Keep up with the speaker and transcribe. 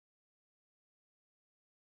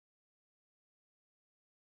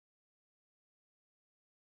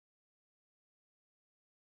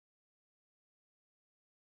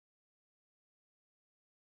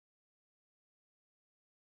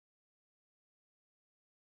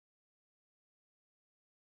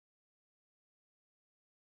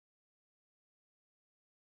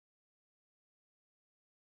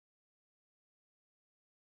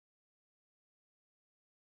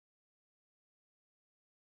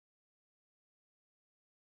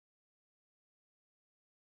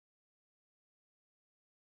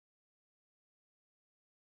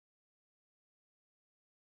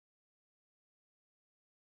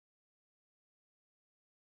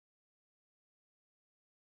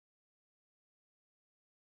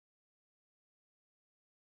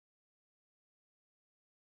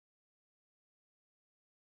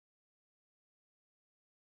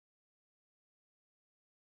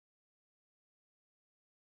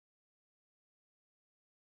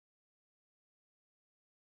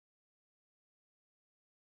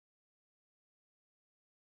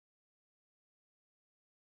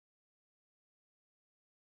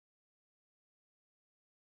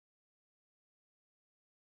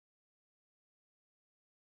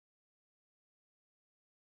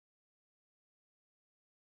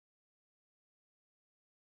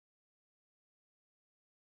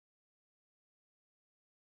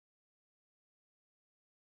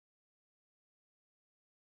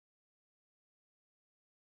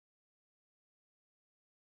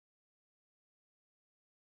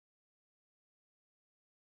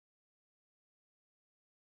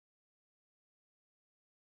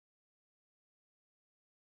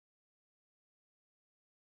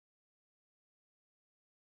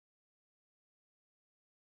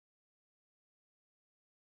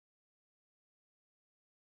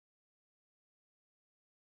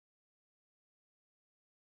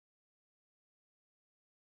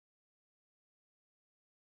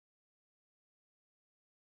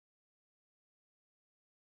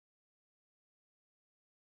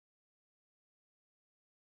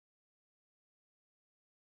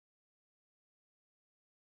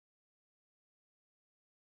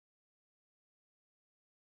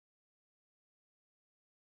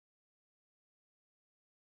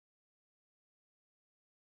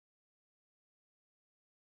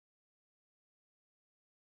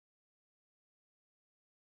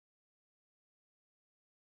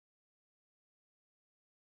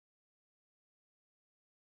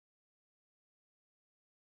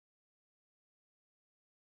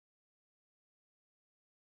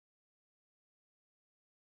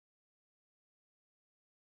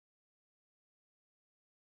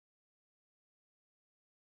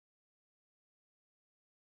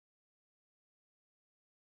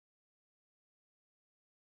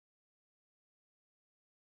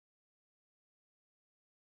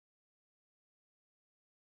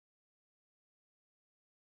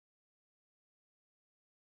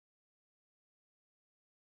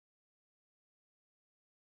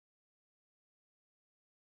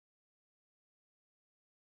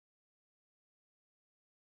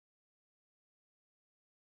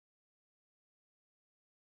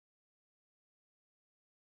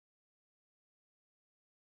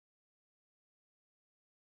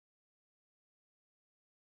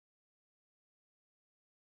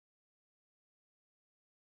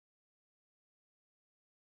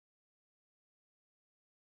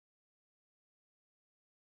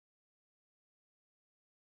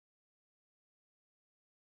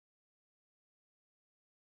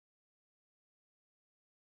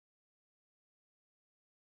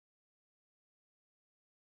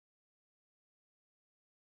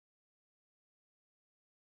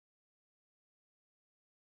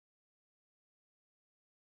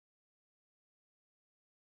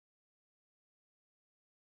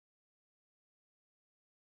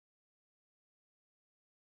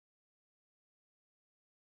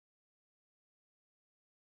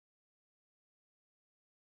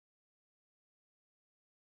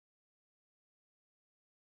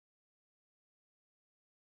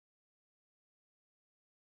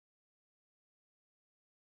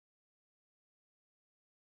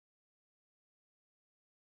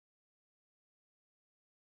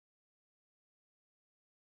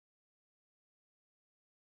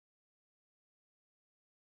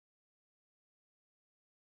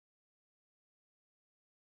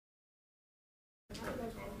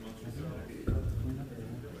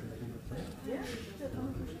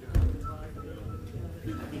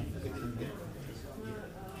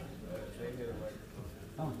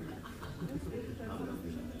Oh.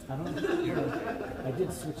 I don't know. I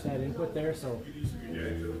did switch that input there, so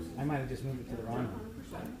I might have just moved it to the wrong one.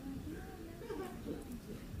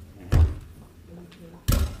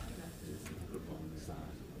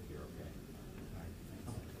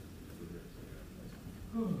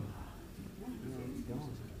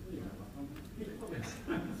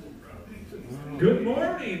 Good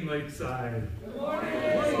morning, Lakeside. Good morning.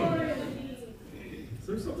 Is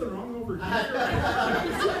there something wrong over here?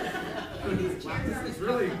 It's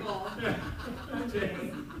really.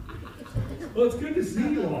 Well, it's good to see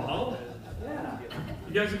you all.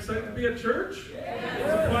 You guys excited to be at church?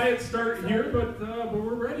 It's a quiet start here, but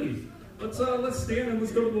we're ready. Let's stand and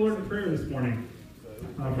let's go to the Lord in prayer this morning.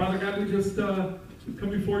 Father God, we just come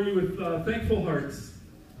before you with thankful hearts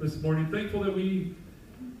this morning. Thankful that we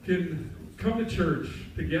can come to church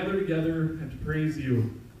to gather together and to praise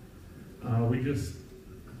you.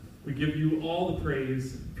 We give you all the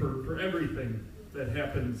praise for everything that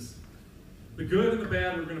happens. The good and the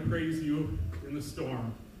bad, we're going to praise you in the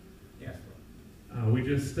storm. Yes. We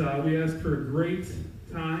ask for a great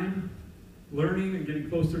time learning and getting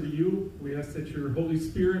closer to you. We ask that your Holy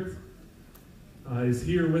Spirit is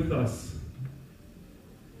here with us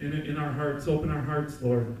in our hearts. Open our hearts,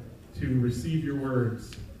 Lord, to receive your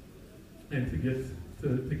words and to get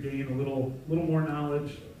to gain a little more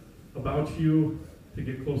knowledge about you, to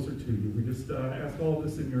get closer to you. We just ask all of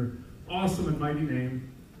this in your awesome and mighty name.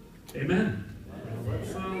 Amen.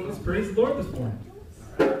 Let's praise the Lord this morning.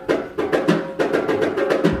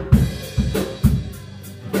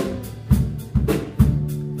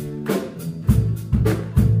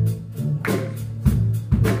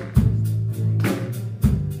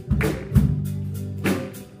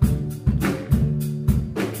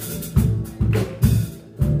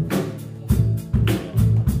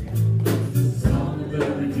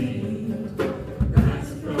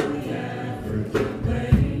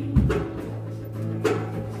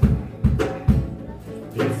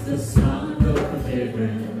 It's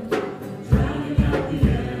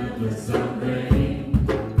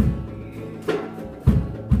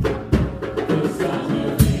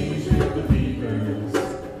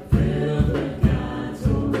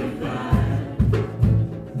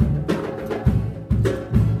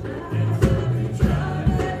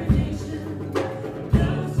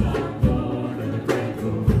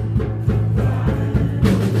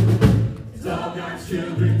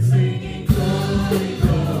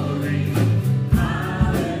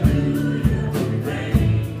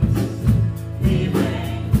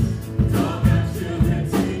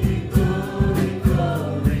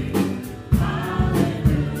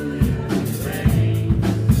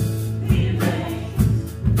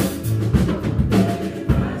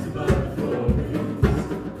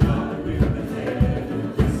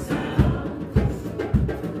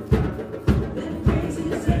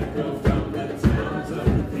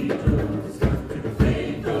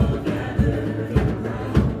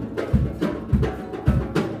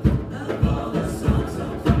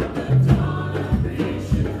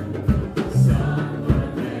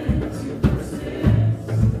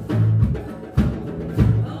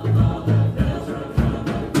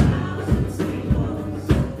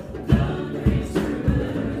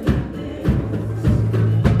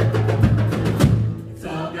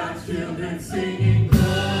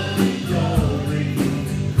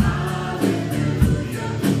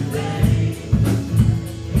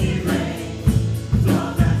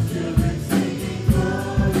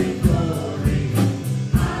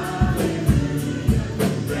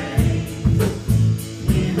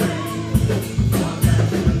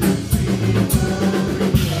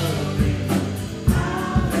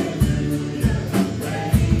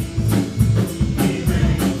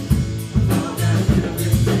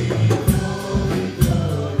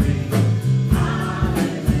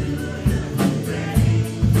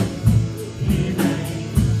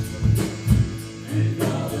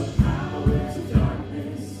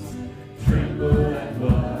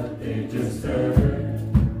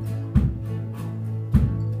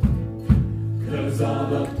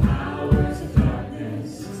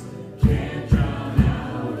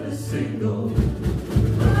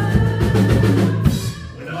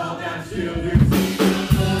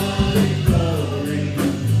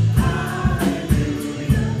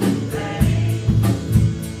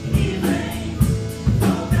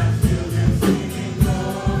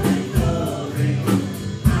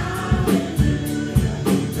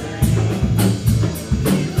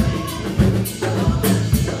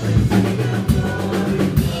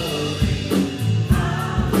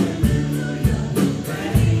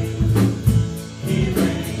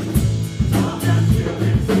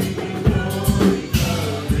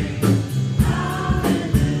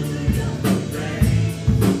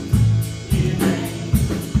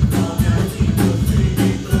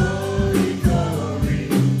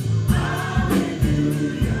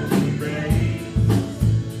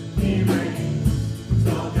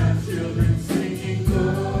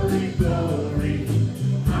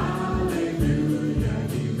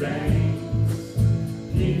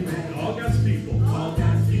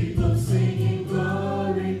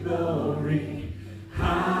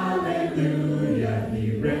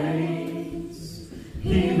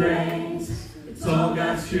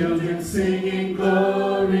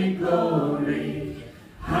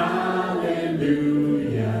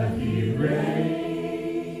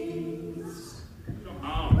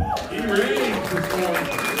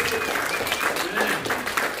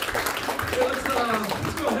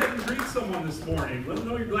this morning. Let them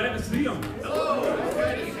know you're glad to see them.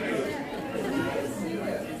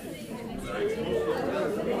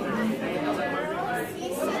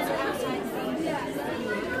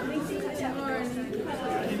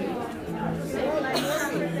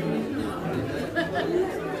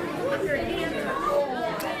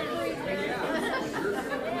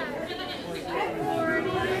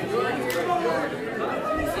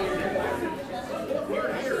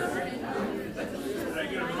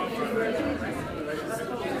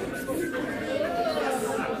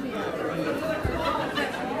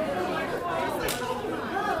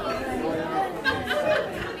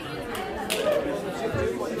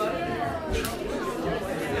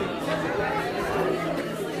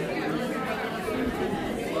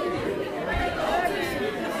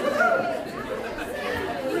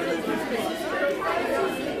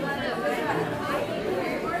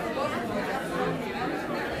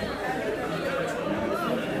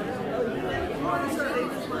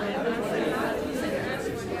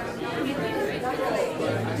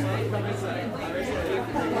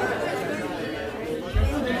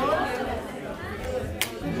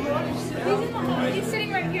 He's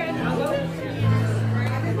sitting right here.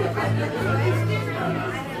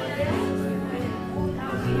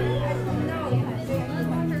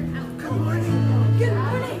 Good morning. Good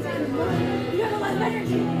morning. You have a lot of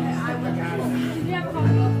energy. Do you have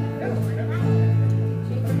coffee?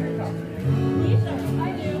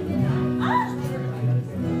 I do.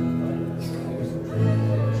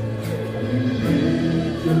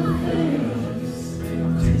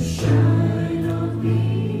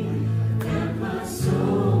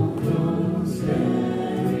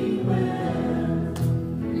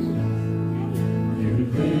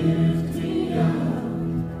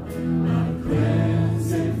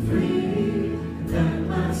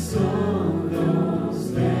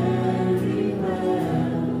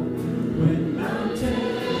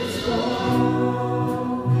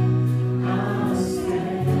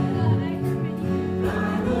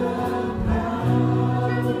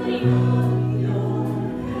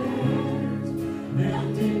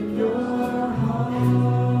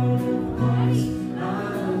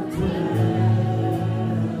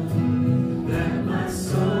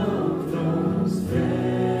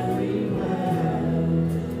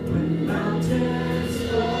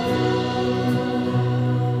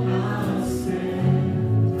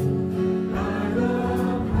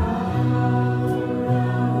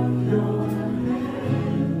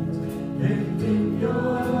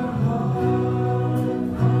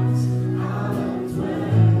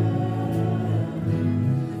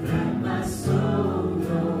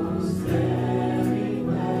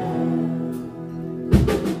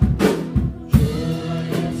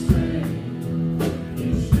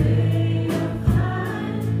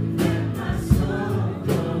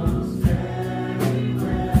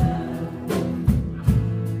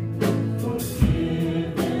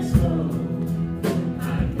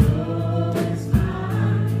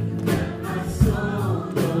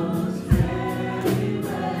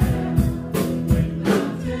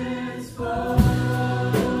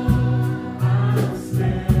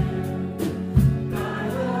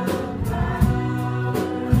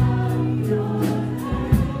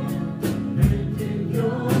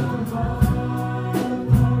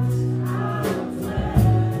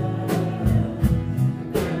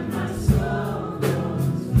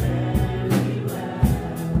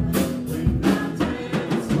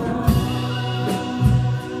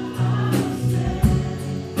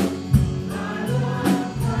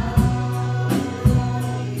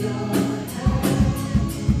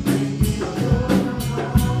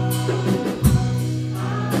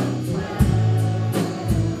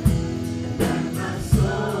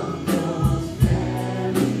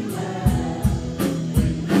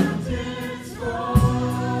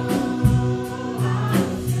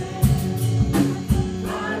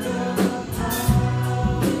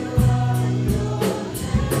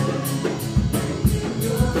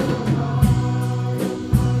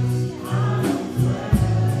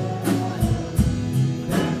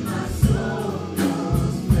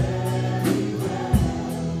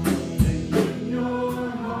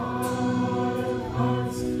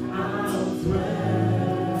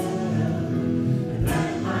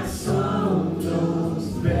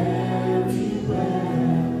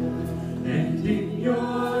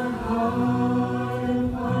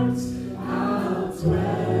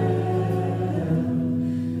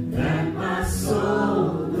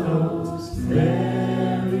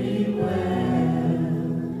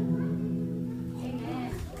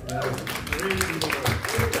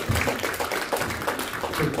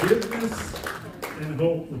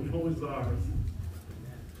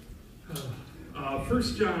 1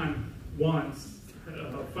 John 1,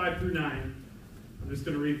 5 through 9. I'm just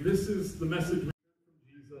going to read. This is the message from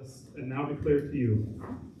Jesus, and now declare to you.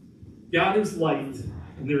 God is light,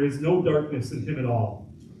 and there is no darkness in him at all.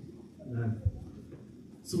 Amen.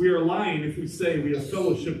 So we are lying if we say we have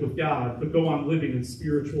fellowship with God, but go on living in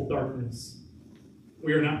spiritual darkness.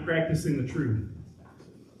 We are not practicing the truth.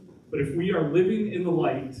 But if we are living in the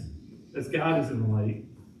light, as God is in the light,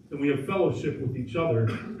 then we have fellowship with each other,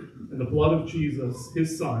 and the blood of Jesus,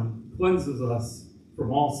 his Son, cleanses us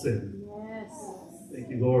from all sin. Yes. Thank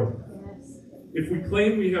you, Lord. Yes. If we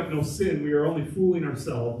claim we have no sin, we are only fooling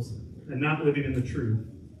ourselves and not living in the truth.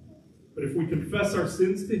 But if we confess our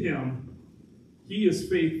sins to him, he is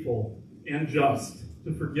faithful and just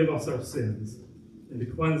to forgive us our sins and to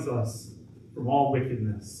cleanse us from all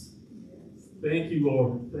wickedness. Thank you,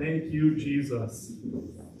 Lord. Thank you, Jesus.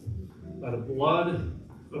 By the blood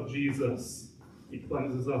of Jesus, he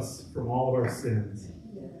cleanses us from all of our sins.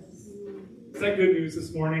 Is that good news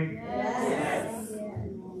this morning? Yes.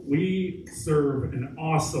 We serve an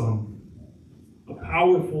awesome, a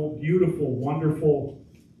powerful, beautiful, wonderful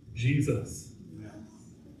Jesus.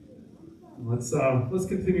 Let's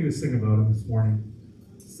continue to sing about him this morning.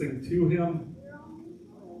 Sing to him.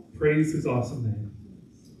 Praise his awesome name.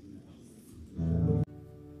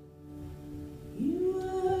 You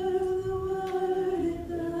were the Word at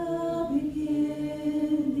the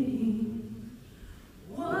beginning,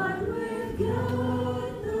 one with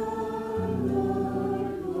God the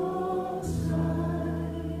Lord Most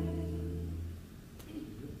High.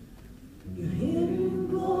 Your hidden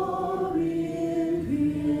glory in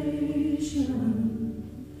creation,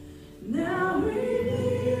 now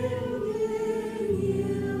revealed in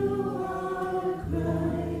you are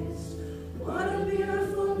Christ. What a miracle!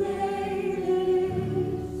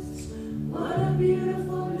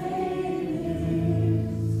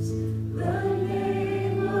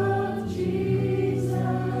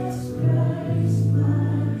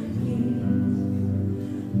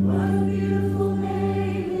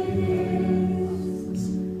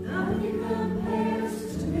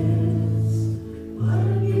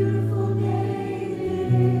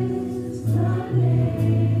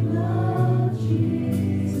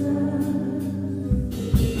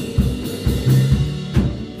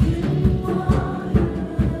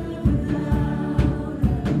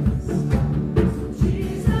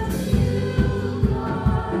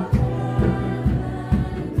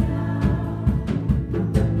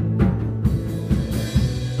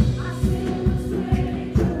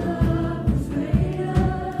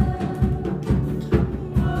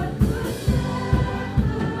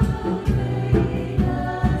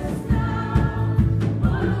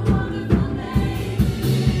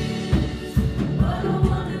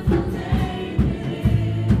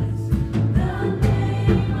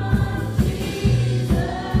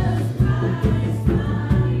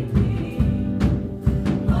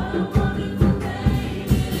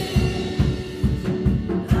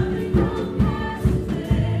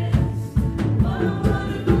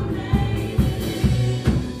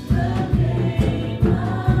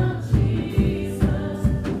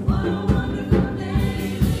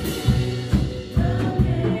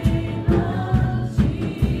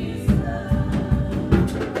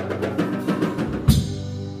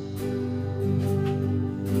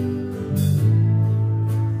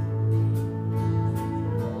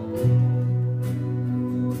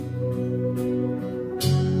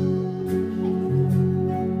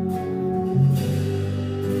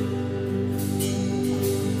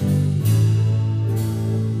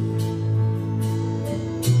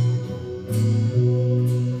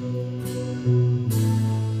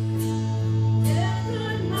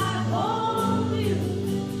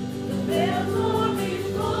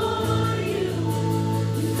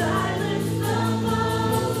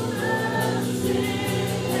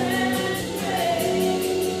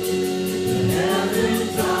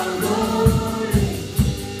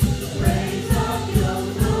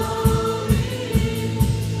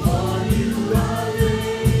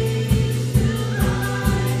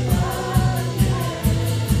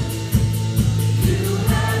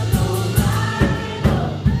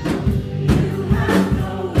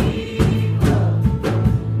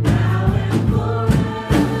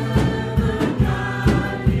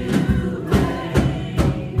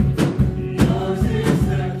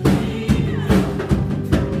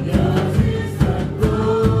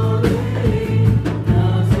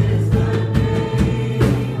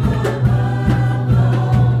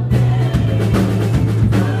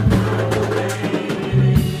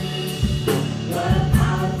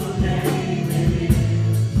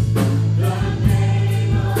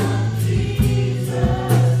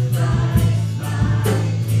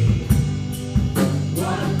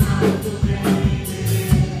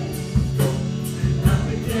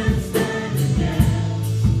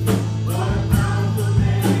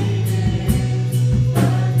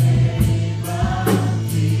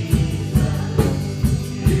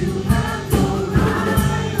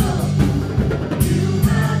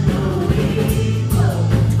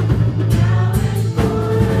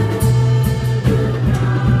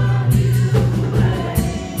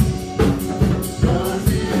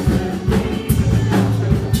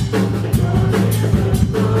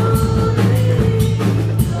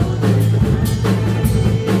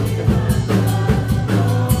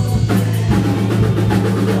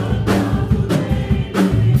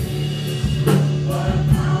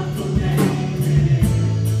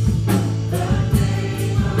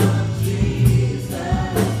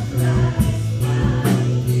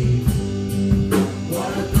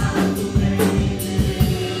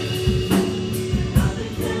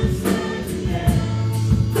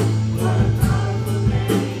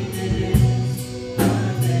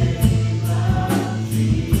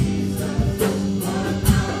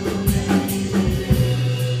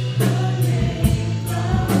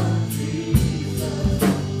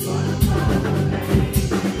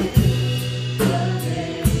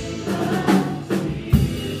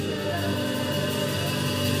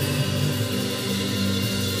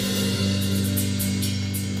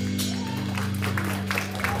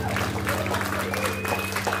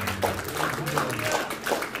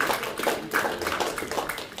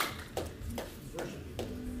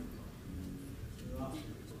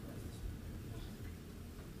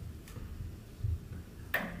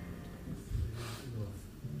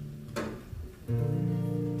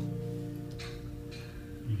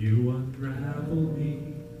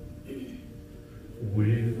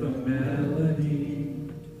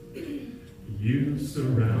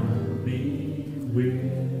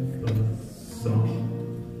 with a song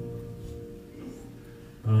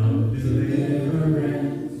of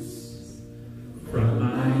deliverance from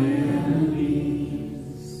my enemies,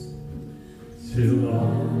 till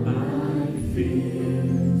all my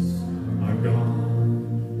fears are gone.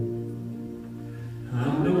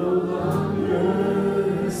 I'm no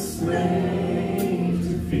longer a slave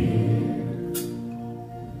to fear.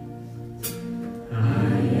 I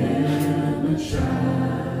am a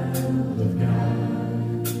child of God.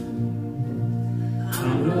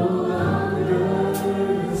 I'm no longer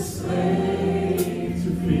a slave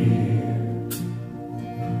to fear.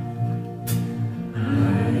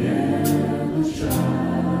 I am a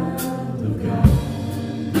child of God.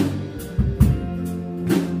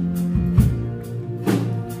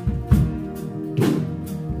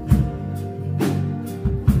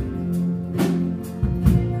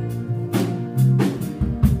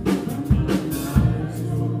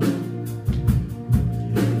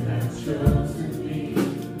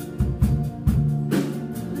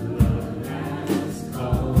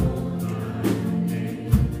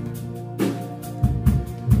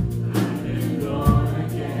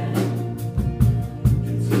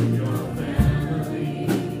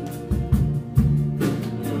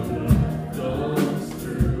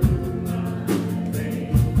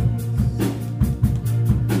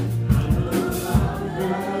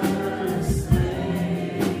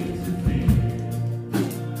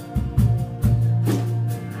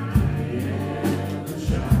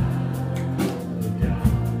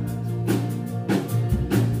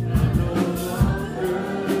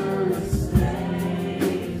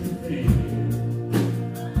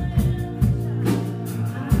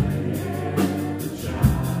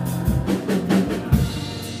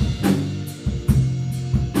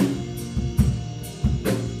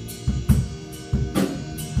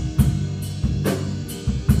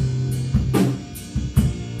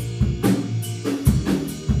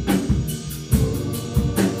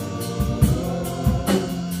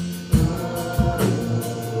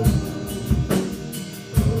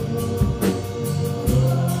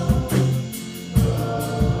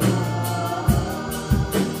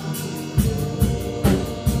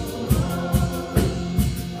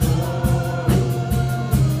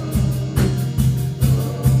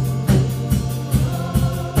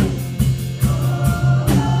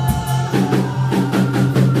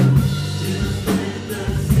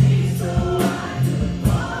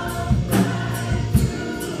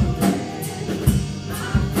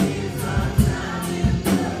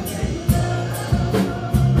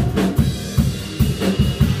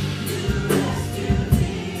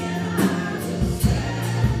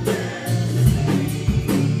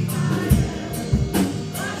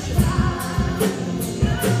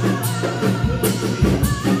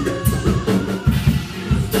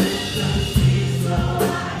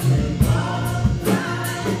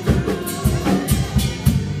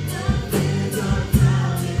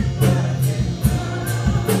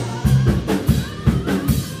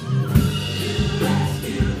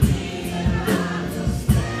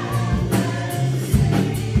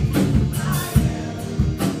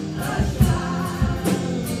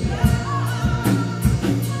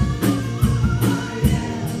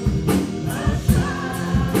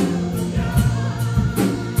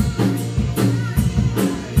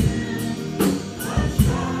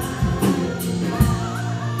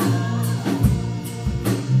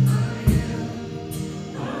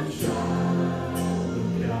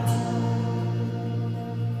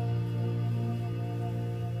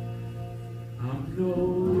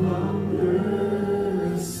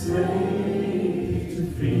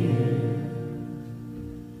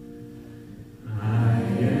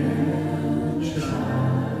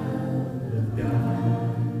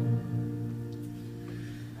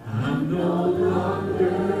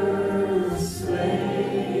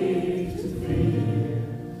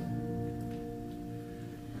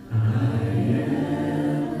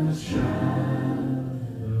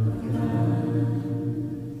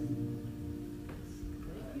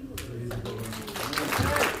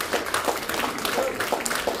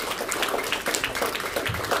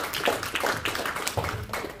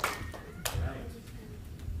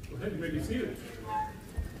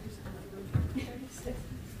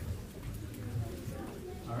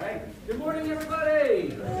 All right. Good morning, everybody.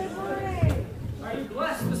 Good morning. Are you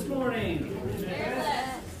blessed this morning?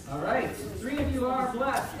 Yes. All right. 3 of you are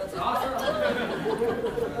blessed. That's awesome.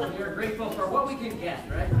 We are grateful for what we can get,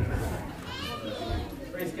 right?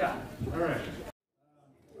 Praise God. All right.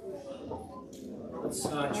 Let's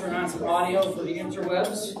turn on some audio for the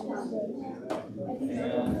interwebs.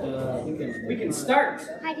 And we can start.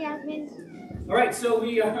 Hi, Jasmine. All right, so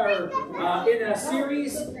we are in a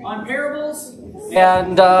series on parables,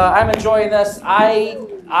 and I'm enjoying this.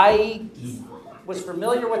 I was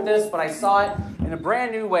familiar with this, but I saw it in a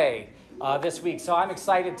brand new way this week. So I'm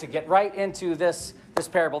excited to get right into this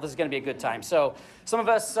parable. This is going to be a good time. So some of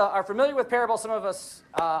us are familiar with parables. Some of us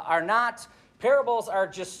are not. Parables are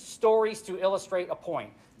just stories to illustrate a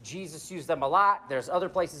point. Jesus used them a lot. There's other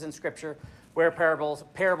places in Scripture where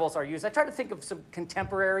parables are used. I tried to think of some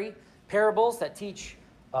contemporary parables that teach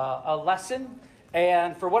a lesson.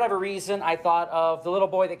 And for whatever reason, I thought of the little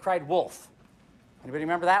boy that cried wolf. Anybody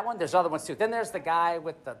remember that one? There's other ones too. Then there's the guy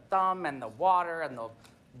with the thumb and the water and the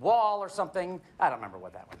wall or something. I don't remember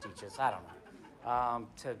what that one teaches. I don't know.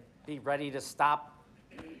 To be ready to stop,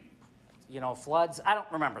 floods. I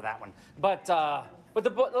don't remember that one. But the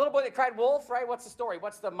little boy that cried wolf, right? What's the story?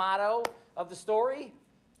 What's the motto of the story?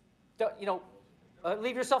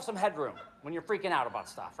 Leave yourself some headroom when you're freaking out about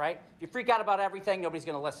stuff, right? If you freak out about everything, nobody's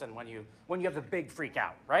going to listen when you have the big freak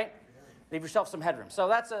out, right? Leave yourself some headroom. So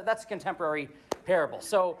that's a contemporary parable.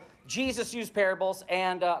 So Jesus used parables,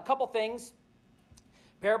 and a couple things.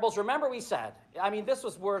 Parables. Remember, we said. I mean, this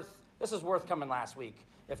was worth coming last week,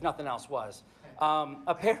 if nothing else was.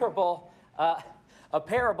 A parable.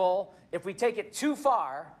 If we take it too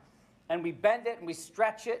far, and we bend it, and we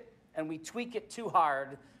stretch it, and we tweak it too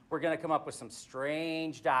hard, we're going to come up with some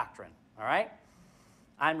strange doctrine. All right?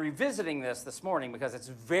 I'm revisiting this morning because it's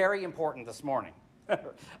very important this morning.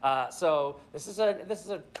 So this is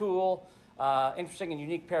a cool, interesting, and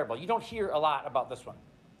unique parable. You don't hear a lot about this one.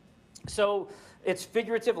 So it's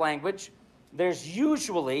figurative language. There's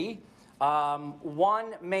usually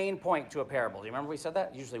one main point to a parable. Do you remember we said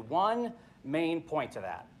that? Usually one main point to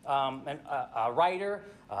that. A writer,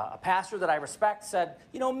 a pastor that I respect said,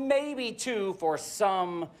 maybe two for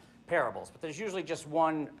some parables, but there's usually just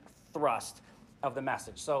one thrust of the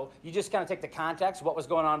message. So you just kind of take the context, what was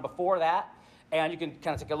going on before that, and you can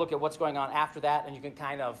kind of take a look at what's going on after that, and you can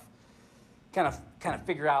kind of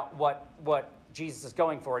figure out what Jesus is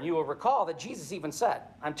going for. And you will recall that Jesus even said,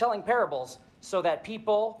 I'm telling parables so that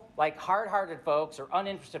people like hard-hearted folks or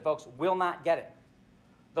uninterested folks will not get it.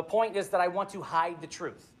 The point is that I want to hide the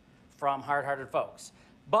truth from hard-hearted folks.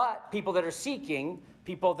 But people that are seeking,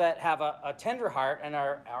 people that have a tender heart and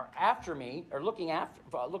are after me, or looking out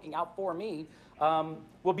for me,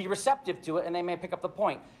 will be receptive to it, and they may pick up the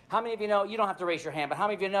point. How many of you know, you don't have to raise your hand, but how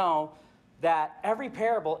many of you know that every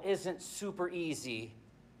parable isn't super easy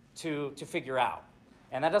to figure out?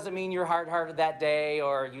 And that doesn't mean you're hard-hearted that day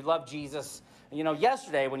or you love Jesus,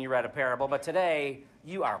 yesterday when you read a parable, but today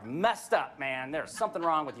you are messed up, man. There's something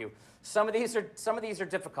wrong with you. Some of these are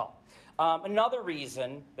difficult. Another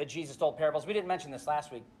reason that Jesus told parables, we didn't mention this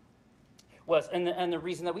last week, was, and the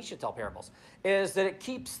reason that we should tell parables, is that it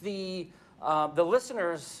keeps the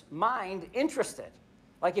listener's mind interested.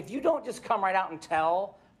 Like if you don't just come right out and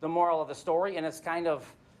tell the moral of the story, and it's kind of,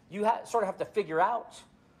 you sort of have to figure out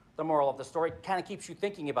the moral of the story, it kind of keeps you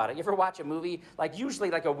thinking about it. You ever watch a movie,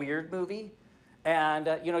 usually a weird movie, and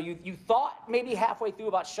you thought maybe halfway through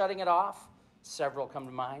about shutting it off? Several come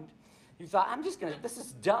to mind. You thought, this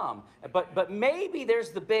is dumb. But maybe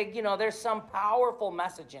there's the big, there's some powerful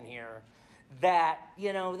message in here that,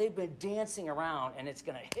 they've been dancing around and it's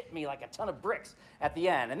going to hit me like a ton of bricks at the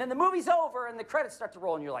end. And then the movie's over and the credits start to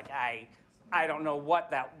roll and you're like, I don't know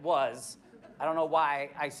what that was. I don't know why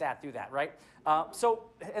I sat through that, right?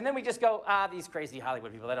 And then we just go, these crazy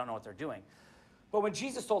Hollywood people, they don't know what they're doing. But when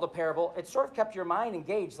Jesus told a parable, it sort of kept your mind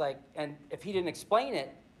engaged, and if he didn't explain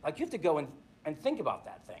it, you have to go and think about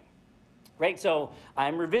that thing. Right, so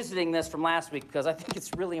I'm revisiting this from last week because I think it's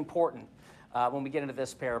really important when we get into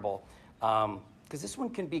this parable, because this one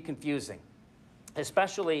can be confusing,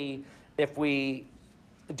 especially if we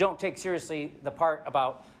don't take seriously the part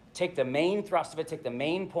about take the main thrust of it, take the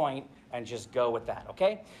main point, and just go with that,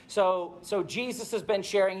 okay? So Jesus has been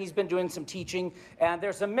sharing, he's been doing some teaching, and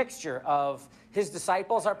there's a mixture of his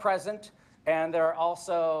disciples are present, and there are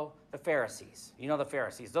also the Pharisees. You know the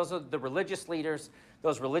Pharisees. Those are the religious leaders,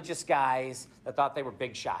 those religious guys that thought they were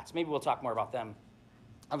big shots. Maybe we'll talk more about them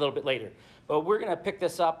a little bit later. But we're going to pick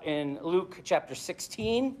this up in Luke chapter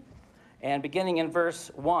 16 and beginning in verse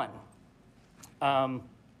 1.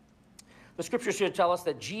 The scripture should tell us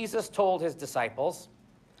that Jesus told his disciples,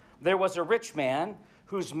 there was a rich man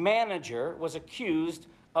whose manager was accused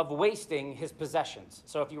of wasting his possessions.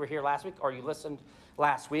 So if you were here last week or you listened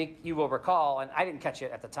last week, you will recall, and I didn't catch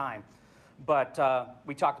it at the time, but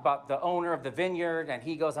we talked about the owner of the vineyard, and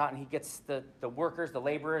he goes out and he gets the workers, the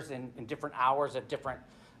laborers in different hours at different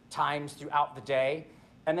times throughout the day.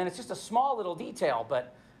 And then it's just a small little detail,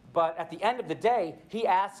 but at the end of the day, he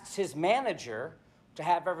asks his manager to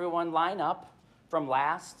have everyone line up from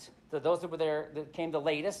last to those that were there, that came the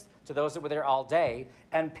latest, to those that were there all day,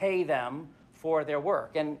 and pay them for their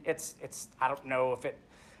work. And it's I don't know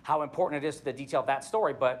how important it is to the detail of that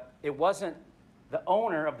story, but it wasn't the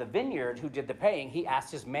owner of the vineyard who did the paying. He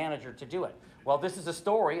asked his manager to do it. Well, this is a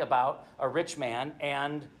story about a rich man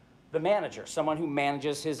and the manager, someone who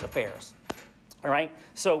manages his affairs. All right?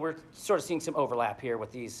 So we're sort of seeing some overlap here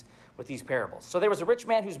with these parables. So there was a rich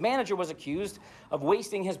man whose manager was accused of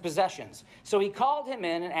wasting his possessions. So he called him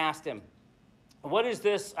in and asked him, "What is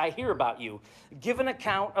this I hear about you? Give an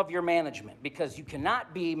account of your management, because you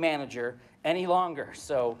cannot be manager any longer,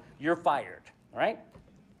 so you're fired." All right?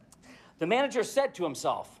 The manager said to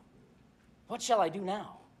himself, "What shall I do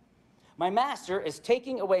now? My master is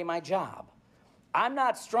taking away my job. I'm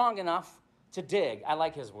not strong enough to dig." I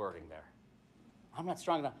like his wording there. I'm not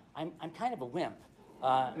strong enough. I'm kind of a wimp.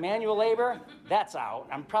 Manual labor, that's out.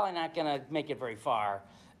 I'm probably not going to make it very far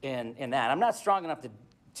in that. I'm not strong enough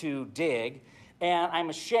to dig, and I'm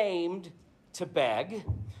ashamed to beg.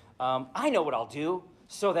 I know what I'll do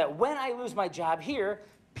so that when I lose my job here,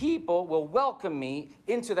 people will welcome me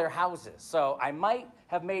into their houses. So I might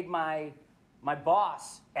have made my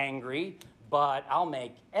boss angry, but I'll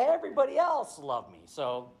make everybody else love me.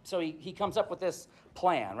 So he comes up with this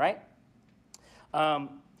plan, right?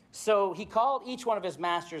 So he called each one of his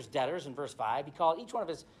master's debtors in verse 5. He called each one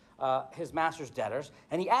of his master's debtors,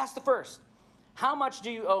 and he asked the first, "How much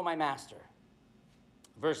do you owe my master?"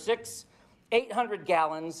 Verse 6, 800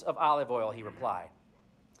 gallons of olive oil, he replied.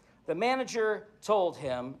 The manager told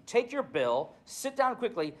him, "Take your bill, sit down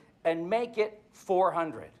quickly, and make it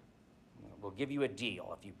 400. We'll give you a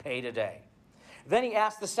deal if you pay today." Then he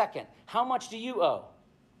asked the second, "How much do you owe?"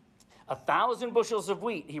 1,000 bushels of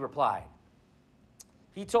wheat, he replied.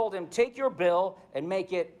 He told him, "Take your bill and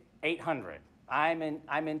make it 800. I'm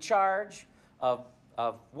in charge of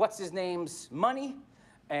what's his name's money,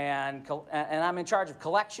 and I'm in charge of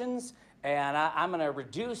collections, and I'm going to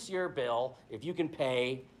reduce your bill if you can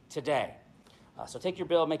pay today. So take your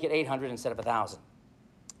bill, make it 800 instead of 1,000.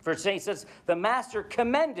 Verse 8 says, the master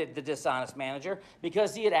commended the dishonest manager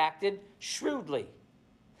because he had acted shrewdly.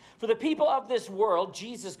 For the people of this world,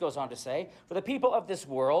 Jesus goes on to say, for the people of this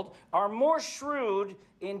world are more shrewd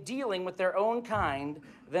in dealing with their own kind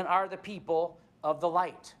than are the people of the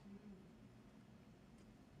light.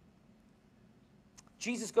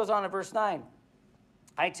 Jesus goes on in verse 9.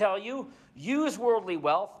 I tell you, use worldly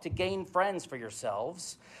wealth to gain friends for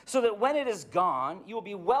yourselves, so that when it is gone, you will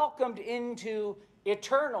be welcomed into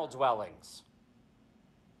eternal dwellings.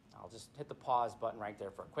 I'll just hit the pause button right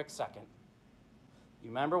there for a quick second. You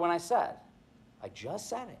remember when I just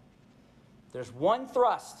said it. There's one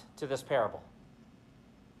thrust to this parable.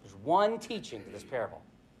 There's one teaching to this parable.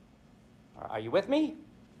 Are you with me?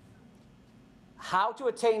 How to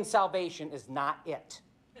attain salvation is not it.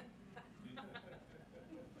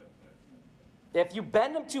 If you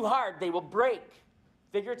bend them too hard, they will break.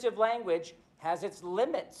 Figurative language has its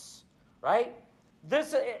limits, right?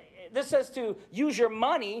 This says to use your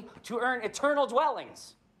money to earn eternal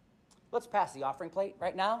dwellings. Let's pass the offering plate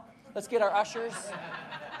right now. Let's get our ushers.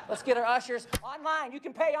 Online. You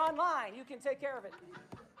can pay online. You can take care of it.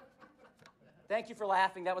 Thank you for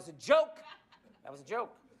laughing. That was a joke.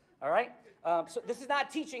 All right? So this is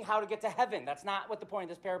not teaching how to get to heaven. That's not what the point of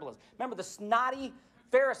this parable is. Remember, the snotty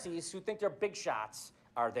Pharisees who think they're big shots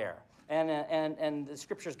are there. And the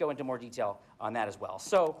scriptures go into more detail on that as well.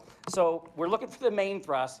 So we're looking for the main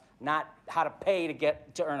thrust, not how to pay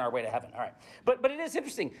to earn our way to heaven. All right. But it is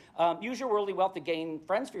interesting. Use your worldly wealth to gain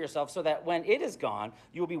friends for yourself so that when it is gone,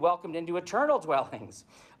 you will be welcomed into eternal dwellings.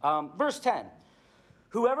 Verse 10.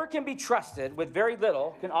 Whoever can be trusted with very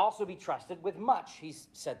little can also be trusted with much. He's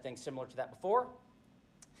said things similar to that before.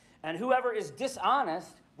 And whoever is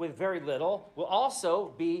dishonest with very little will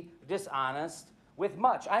also be dishonest with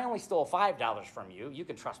much. I only stole $5 from you. You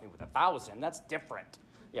can trust me with 1,000. That's different.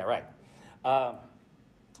 Yeah, right. All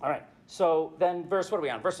right. So then what are we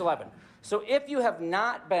on? Verse 11. So if you have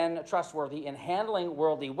not been trustworthy in handling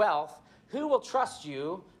worldly wealth, who will trust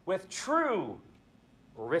you with true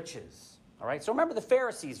riches? All right. So remember, the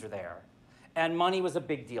Pharisees are there, and money was a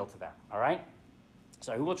big deal to them. All right.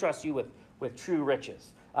 So who will trust you with true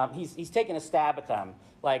riches? He's taking a stab at them.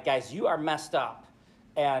 Like, guys, you are messed up.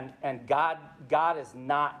 And God is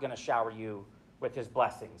not going to shower you with his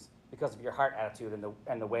blessings because of your heart attitude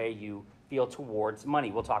and the way you feel towards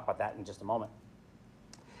money. We'll talk about that in just a moment.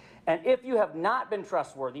 And if you have not been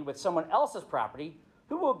trustworthy with someone else's property,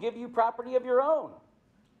 who will give you property of your own?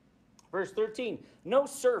 Verse 13, no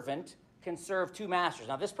servant can serve two masters.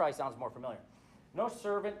 Now, this probably sounds more familiar. No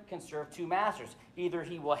servant can serve two masters. Either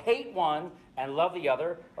he will hate one and love the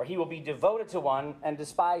other, or he will be devoted to one and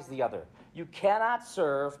despise the other. You cannot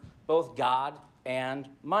serve both God and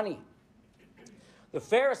money. The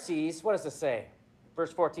Pharisees, what does it say?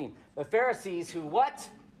 Verse 14. The Pharisees who what?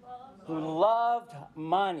 Who loved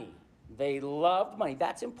money. They loved money.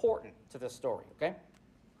 That's important to this story, okay?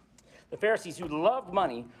 The Pharisees who loved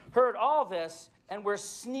money heard all this and were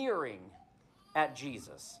sneering at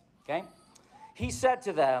Jesus, okay? He said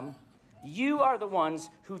to them, you are the ones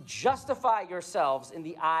who justify yourselves in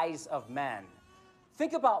the eyes of men.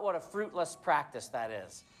 Think about what a fruitless practice that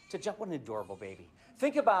is. What an adorable baby.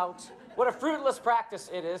 Think about what a fruitless practice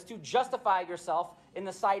it is to justify yourself in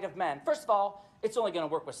the sight of men. First of all, it's only going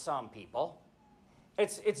to work with some people.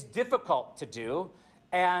 It's difficult to do,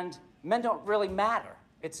 and men don't really matter.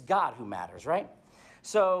 It's God who matters, right?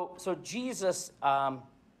 So Jesus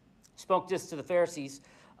spoke this to the Pharisees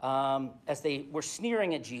as they were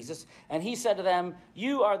sneering at Jesus, and he said to them,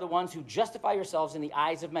 you are the ones who justify yourselves in the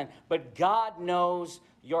eyes of men, but God knows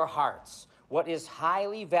your hearts. What is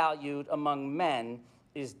highly valued among men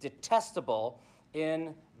is detestable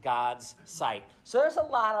in God's sight. So there's a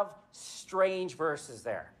lot of strange verses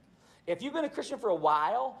there. If you've been a Christian for a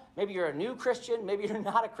while, maybe you're a new Christian, maybe you're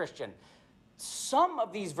not a Christian, some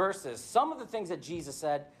of these verses, some of the things that Jesus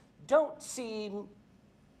said don't seem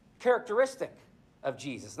characteristic of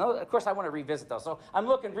Jesus. Now, of course, I want to revisit those. So I'm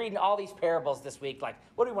reading all these parables this week. Like,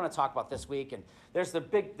 what do we want to talk about this week? And there's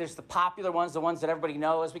the popular ones, the ones that everybody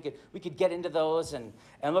knows. We could get into those and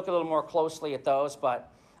look a little more closely at those.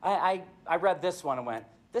 But I read this one and went,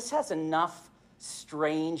 this has enough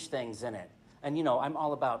strange things in it. And, I'm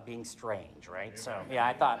all about being strange, right? Amen. So, yeah,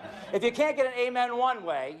 I thought, if you can't get an amen one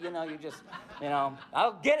way,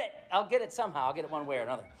 I'll get it. I'll get it somehow. I'll get it one way or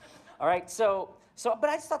another. All right, but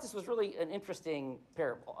I just thought this was really an interesting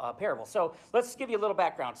parable. So let's give you a little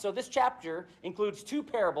background. So this chapter includes two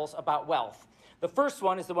parables about wealth. The first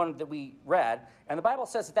one is the one that we read, and the Bible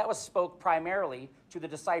says that was spoke primarily to the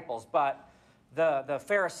disciples, but the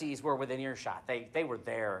Pharisees were within earshot. They were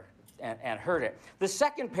there and heard it. The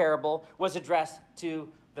second parable was addressed to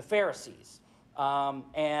the Pharisees,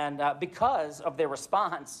 because of their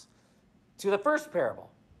response to the first parable.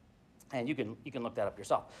 And you can look that up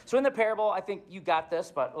yourself. So in the parable, I think you got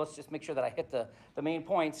this, but let's just make sure that I hit the main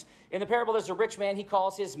points. In the parable, there's a rich man. He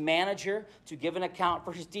calls his manager to give an account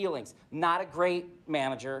for his dealings. Not a great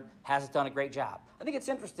manager, hasn't done a great job. I think it's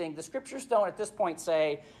interesting. The scriptures don't at this point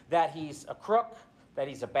say that he's a crook, that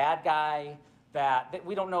he's a bad guy, that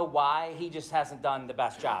we don't know why. He just hasn't done the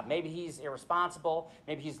best job. Maybe he's irresponsible.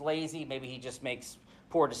 Maybe he's lazy. Maybe he just makes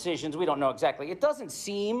poor decisions. We don't know exactly. It doesn't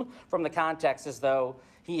seem from the context as though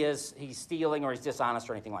he's stealing or he's dishonest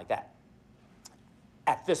or anything like that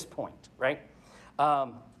at this point, right?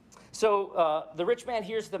 So the rich man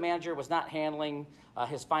hears the manager was not handling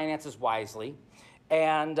his finances wisely.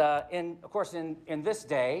 And of course, in this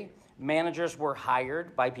day, managers were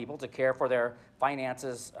hired by people to care for their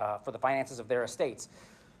finances, for the finances of their estates.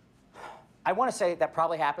 I want to say that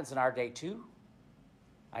probably happens in our day too.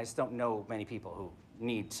 I just don't know many people who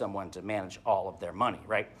need someone to manage all of their money,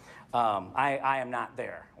 right? I am not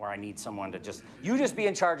there where I need someone to just be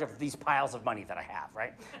in charge of these piles of money that I have,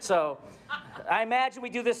 right? So I imagine we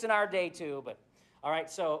do this in our day too, but all right,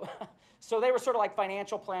 so they were sort of like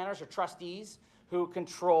financial planners or trustees who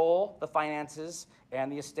control the finances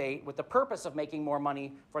and the estate with the purpose of making more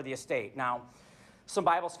money for the estate. Now, some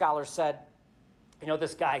Bible scholars said,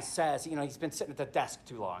 this guy says, he's been sitting at the desk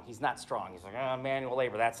too long. He's not strong. He's like, manual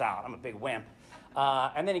labor, that's out. I'm a big wimp.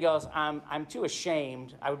 And then he goes, I'm too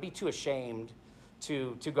ashamed. I would be too ashamed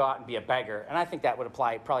to go out and be a beggar. And I think that would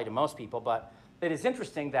apply probably to most people. But it is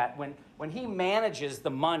interesting that when he manages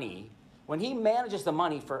the money,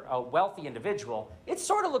 for a wealthy individual, it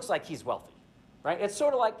sort of looks like he's wealthy, right? It's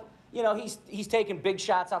sort of like, he's taking big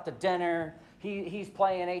shots out to dinner. He's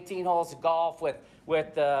playing 18 holes of golf with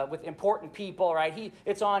important people, right?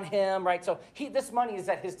 It's on him, right? So this money is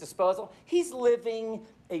at his disposal. He's living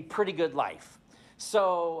a pretty good life.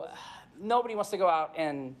 So nobody wants to go out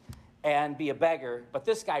and be a beggar, but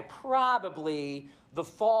this guy probably, the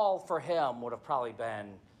fall for him would have probably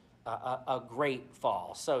been a great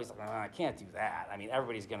fall. So he's like, I can't do that. I mean,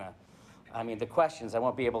 everybody's the questions, I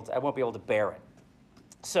won't be able to bear it.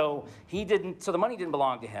 So the money didn't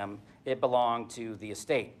belong to him, it belonged to the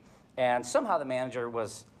estate. And somehow the manager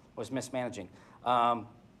was mismanaging.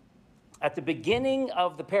 At the beginning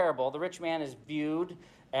of the parable, the rich man is viewed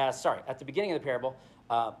as, at the beginning of the parable,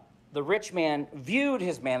 the rich man viewed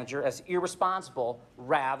his manager as irresponsible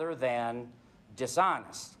rather than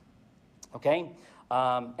dishonest. Okay?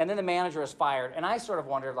 And then the manager is fired. And I sort of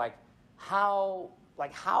wondered, how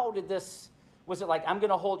did this, was it like, I'm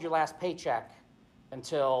going to hold your last paycheck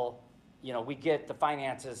until, we get the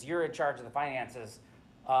finances, you're in charge of the finances.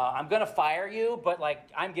 I'm going to fire you, but like,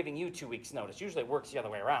 I'm giving you 2 weeks notice. Usually it works the other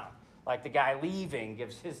way around. Like the guy leaving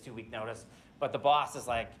gives his 2-week notice, but the boss is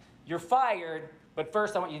like, you're fired, but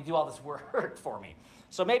first I want you to do all this work for me.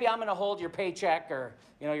 So maybe I'm going to hold your paycheck, or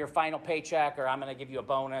your final paycheck, or I'm going to give you a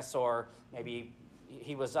bonus, or maybe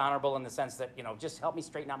he was honorable in the sense that just help me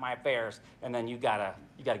straighten out my affairs, and then you gotta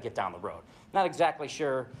get down the road. Not exactly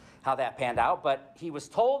sure how that panned out, but he was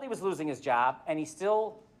told he was losing his job, and he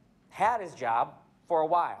still had his job for a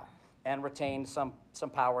while and retained some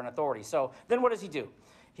power and authority. So then what does he do?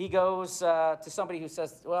 He goes to somebody who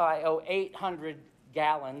says, well, I owe 800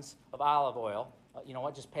 gallons of olive oil. You know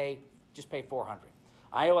what? Just pay 400.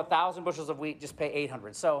 I owe 1,000 bushels of wheat. Just pay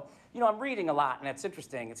 800. So I'm reading a lot, and it's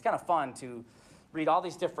interesting. It's kind of fun to read all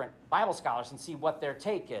these different Bible scholars and see what their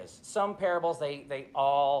take is. Some parables they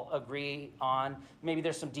all agree on. Maybe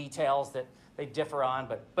there's some details that they differ on,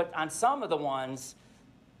 but on some of the ones,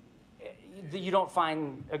 you don't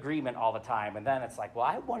find agreement all the time. And then it's like, well,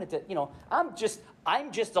 I wanted to, I'm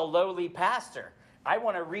just a lowly pastor. I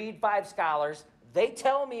want to read 5 scholars. They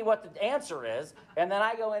tell me what the answer is, and then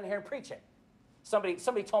I go in here and preach it. Somebody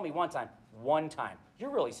told me one time, you're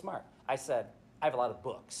really smart. I said, I have a lot of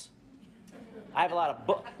books. I have a lot of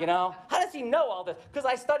books, How does he know all this? Because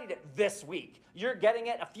I studied it this week. You're getting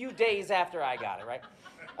it a few days after I got it, right?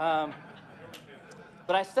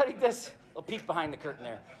 But I studied this, a peek behind the curtain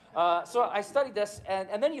there. So I studied this,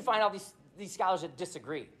 and then you find all these scholars that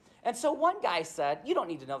disagree. And so one guy said, you don't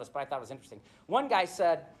need to know this, but I thought it was interesting. One guy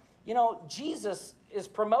said, Jesus is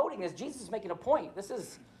promoting this. Jesus is making a point.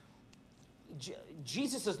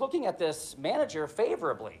 Jesus is looking at this manager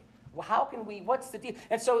favorably. Well, how can we, what's the deal?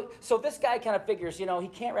 And so this guy kind of figures, he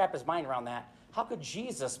can't wrap his mind around that. How could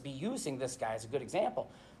Jesus be using this guy as a good example?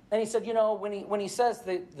 And he said, when he says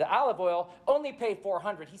the olive oil, only pay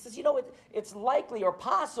 400, he says, it's likely or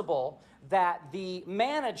possible that the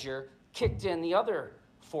manager kicked in the other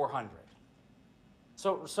 400.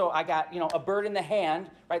 So I got, a bird in the hand,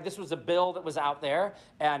 right? This was a bill that was out there,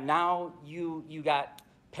 and now you got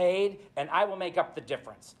paid, and I will make up the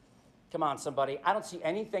difference. Come on, somebody. I don't see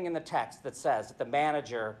anything in the text that says that the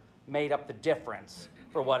manager made up the difference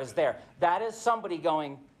for what is there. That is somebody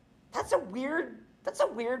going, that's a weird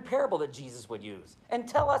parable that Jesus would use, and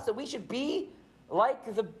tell us that we should be like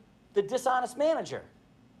the dishonest manager.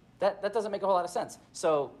 That doesn't make a whole lot of sense.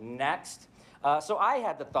 So next, so I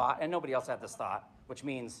had the thought, and nobody else had this thought, which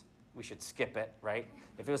means we should skip it, right?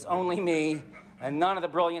 If it was only me and none of the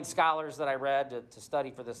brilliant scholars that I read to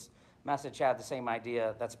study for this message had the same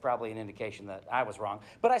idea, that's probably an indication that I was wrong.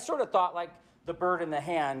 But I sort of thought like the bird in the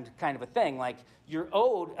hand kind of a thing, like you're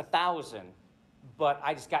owed 1,000, but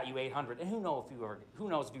I just got you 800, and who knows if you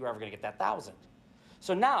were ever going to get that 1,000.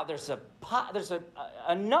 So now there's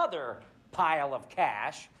another pile of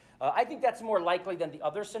cash. I think that's more likely than the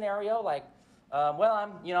other scenario. Like,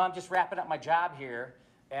 I'm just wrapping up my job here,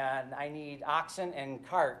 and I need oxen and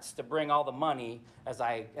carts to bring all the money as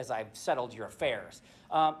I've settled your affairs.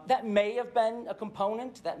 That may have been a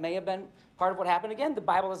component. That may have been part of what happened. Again, the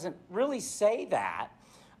Bible doesn't really say that.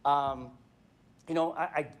 I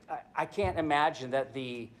can't imagine that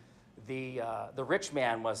the rich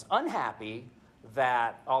man was unhappy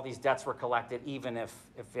that all these debts were collected, even if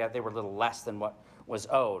they were a little less than what was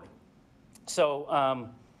owed.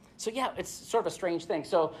 So yeah, it's sort of a strange thing.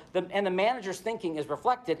 So the manager's thinking is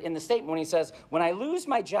reflected in the statement when he says, when I lose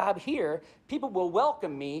my job here, people will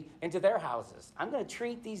welcome me into their houses. I'm going to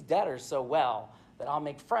treat these debtors so well that I'll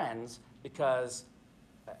make friends because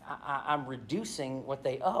I'm reducing what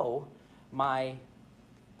they owe my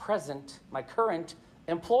current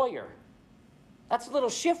employer. That's a little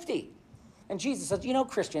shifty. And Jesus says,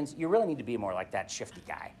 Christians, you really need to be more like that shifty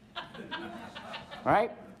guy. All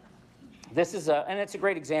right? This is and it's a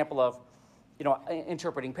great example of,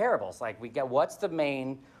 interpreting parables. Like we get what's the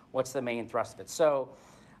main thrust of it. So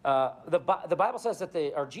the Bible says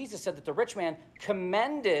that Jesus said that the rich man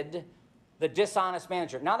commended the dishonest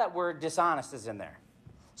manager. Now that word dishonest is in there.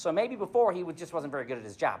 So maybe before he just wasn't very good at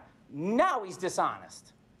his job. Now he's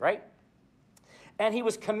dishonest, right? And he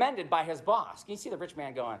was commended by his boss. Can you see the rich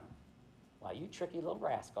man going, wow, you tricky little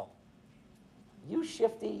rascal. You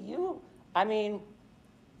shifty,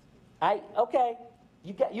 okay,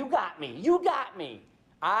 you got me.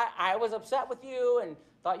 I was upset with you and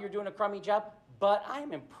thought you were doing a crummy job, but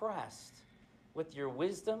I'm impressed with your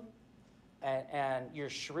wisdom and your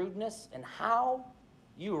shrewdness and how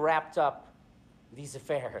you wrapped up these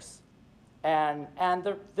affairs. And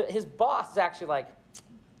his boss is actually like,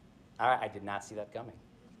 all right, I did not see that coming.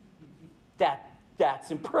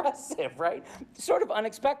 That's impressive, right? Sort of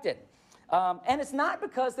unexpected. And it's not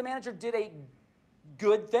because the manager did a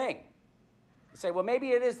good thing. You say, well,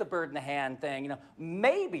 maybe it is the bird in the hand thing. You know,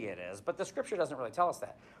 maybe it is, but the scripture doesn't really tell us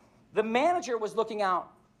that. The manager was looking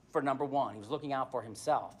out for number one. He was looking out for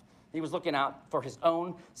himself. He was looking out for his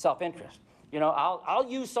own self-interest. You know, I'll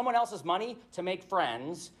use someone else's money to make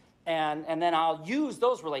friends, and then I'll use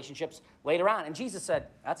those relationships later on. And Jesus said,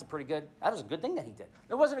 that was a good thing that he did.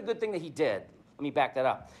 It wasn't a good thing that he did. Let me back that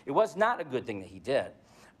up. It was not a good thing that he did,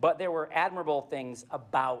 but there were admirable things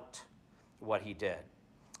about what he did.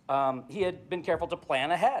 He had been careful to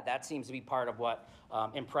plan ahead. That seems to be part of what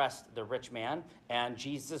impressed the rich man and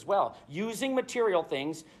Jesus as well. Using material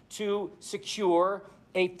things to secure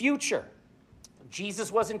a future.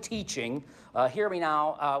 Jesus wasn't teaching. Hear me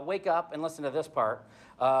now. Wake up and listen to this part.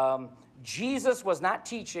 Jesus was not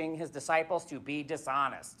teaching his disciples to be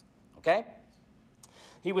dishonest. Okay?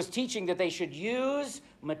 He was teaching that they should use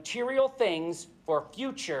material things for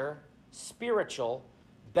future spiritual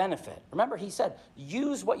benefit. Remember, he said,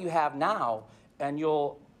 use what you have now and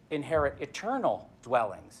you'll inherit eternal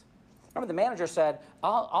dwellings. Remember, the manager said,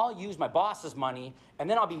 I'll use my boss's money and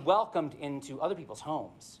then I'll be welcomed into other people's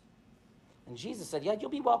homes. And Jesus said, yeah,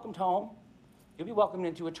 you'll be welcomed home. You'll be welcomed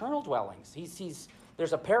into eternal dwellings.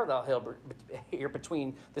 There's a parallel here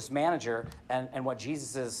between this manager and what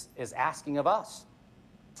Jesus is asking of us.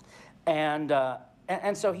 And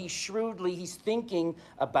so he's thinking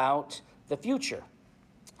about the future.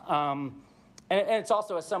 And it's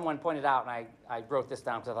also, as someone pointed out, and I wrote this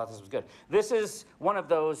down because I thought this was good. This is one of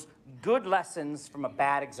those good lessons from a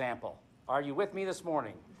bad example. Are you with me this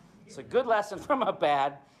morning? It's a good lesson from a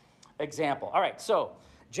bad example. All right, so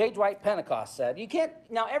J. Dwight Pentecost said, you can't,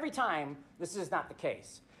 now every time, this is not the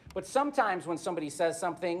case, but sometimes when somebody says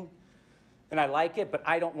something and I like it, but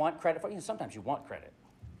I don't want credit for it, sometimes you want credit.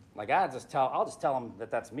 Like, I'll just tell them that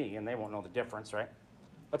that's me, and they won't know the difference, right?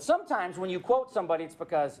 But sometimes when you quote somebody, it's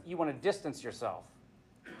because you want to distance yourself.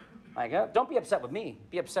 Like, don't be upset with me.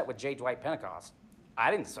 Be upset with J. Dwight Pentecost. I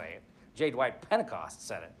didn't say it. J. Dwight Pentecost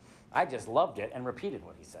said it. I just loved it and repeated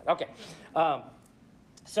what he said. Okay.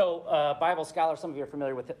 Bible scholar, some of you are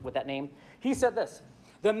familiar with that name. He said this: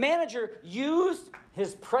 the manager used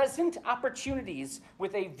his present opportunities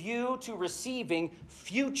with a view to receiving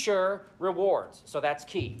future rewards. So that's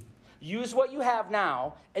key. Use what you have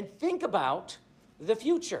now and think about the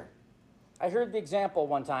future. I heard the example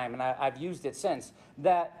one time, and I've used it since,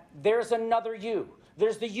 that there's another you.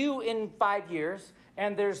 There's the you in 5 years,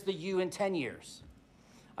 and there's the you in 10 years.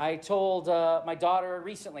 I told my daughter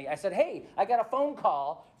recently, I said, hey, I got a phone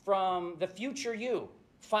call from the future you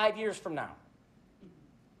 5 years from now.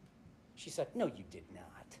 She said, no, you did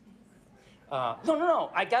not.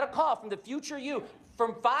 No. I got a call from the future you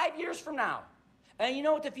from 5 years from now. And you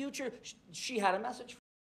know what the future, she had a message.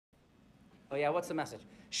 Oh yeah, what's the message?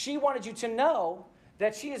 She wanted you to know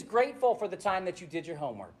that she is grateful for the time that you did your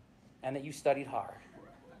homework and that you studied hard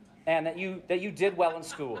and that you did well in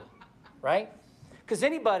school, right? Because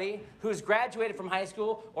anybody who's graduated from high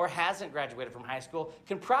school or hasn't graduated from high school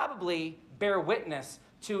can probably bear witness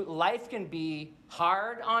to life can be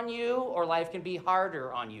hard on you or life can be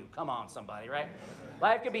harder on you. Come on, somebody, right?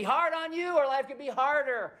 Life can be hard on you or life can be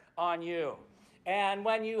harder on you. And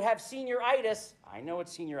when you have senioritis, I know what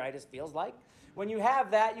senioritis feels like. When you have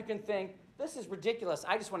that, you can think, this is ridiculous.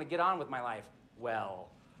 I just want to get on with my life. Well,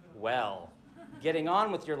 getting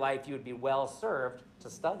on with your life, you would be well served to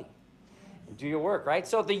study. Do your work, right?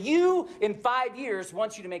 So the you in 5 years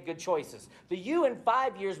wants you to make good choices. The you in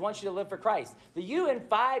 5 years wants you to live for Christ. The you in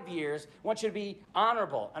 5 years wants you to be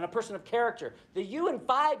honorable and a person of character. The you in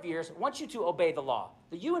 5 years wants you to obey the law.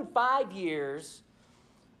 The you in 5 years,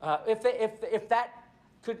 if that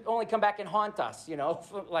could only come back and haunt us, you know,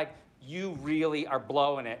 like you really are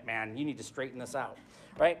blowing it, man. You need to straighten this out,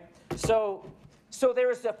 right? So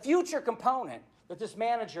there is a future component that this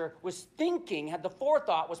manager was thinking, had the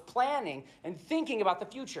forethought, was planning and thinking about the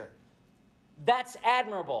future. That's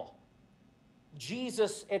admirable.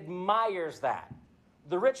 Jesus admires that.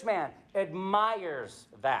 The rich man admires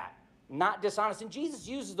that. Not dishonest. And Jesus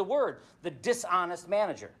uses the word, the dishonest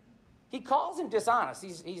manager. He calls him dishonest.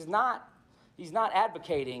 He's not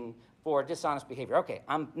advocating for dishonest behavior. Okay,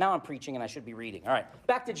 now I'm preaching and I should be reading. All right,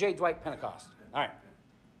 back to J. Dwight Pentecost. All right.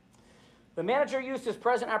 The manager used his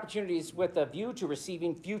present opportunities with a view to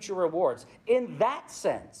receiving future rewards. In that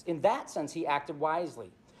sense, he acted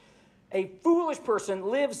wisely. A foolish person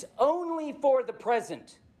lives only for the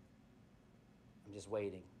present. I'm just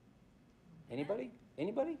waiting. Anybody?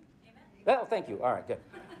 Amen. Oh, thank you. All right, good.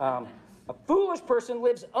 A foolish person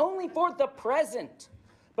lives only for the present,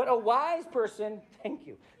 But a wise person, thank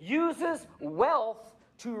you, uses wealth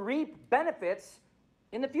to reap benefits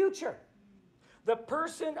in the future. The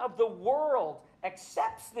person of the world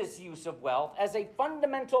accepts this use of wealth as a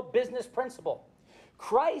fundamental business principle.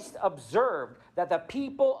 Christ observed that the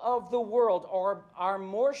people of the world are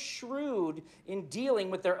more shrewd in dealing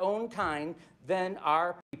with their own kind than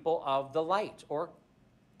are people of the light, or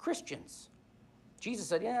Christians. Jesus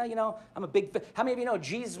said, yeah, you know, I'm a big fan. How many of you know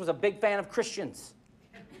Jesus was a big fan of Christians?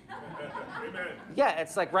 Amen. Yeah,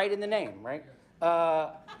 it's like right in the name, right?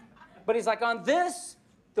 But he's like, on this,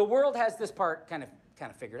 the world has this part kind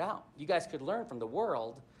of figured out. You guys could learn from the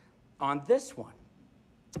world on this one.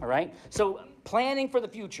 All right? So planning for the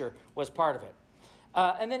future was part of it.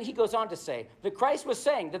 And then he goes on to say that Christ was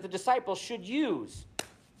saying that the disciples should use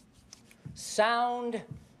sound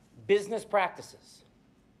business practices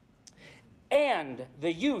and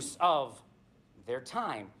the use of their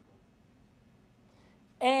time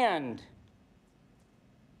and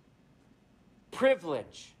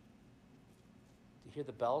privilege. Do you hear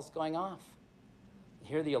the bells going off? You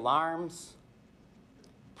hear the alarms?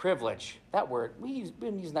 Privilege. That word, we've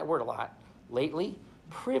been using that word a lot lately.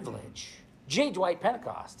 Privilege. J. Dwight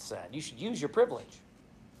Pentecost said, you should use your privilege.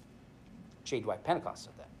 J. Dwight Pentecost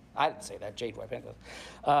said that. I didn't say that, J. Dwight Pentecost.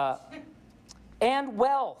 And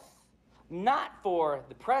wealth, not for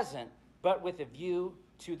the present, but with a view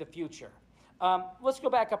to the future. Let's go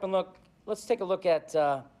back up and look. Let's take a look at,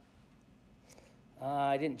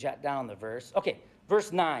 I didn't jot down the verse. Okay,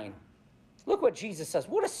 verse 9. Look what Jesus says.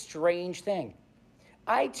 What a strange thing.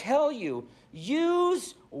 I tell you,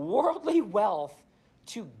 use worldly wealth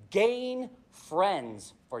to gain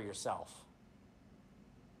friends for yourself.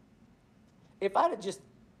 If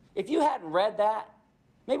you hadn't read that,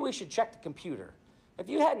 maybe we should check the computer. If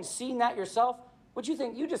you hadn't seen that yourself, would you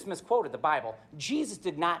think you just misquoted the Bible? Jesus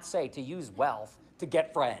did not say to use wealth to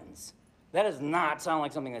get friends. That does not sound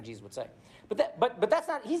like something that Jesus would say. But that's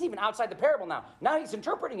not, he's even outside the parable now. Now he's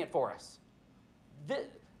interpreting it for us.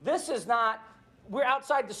 This is not, we're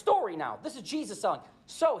outside the story now. This is Jesus telling.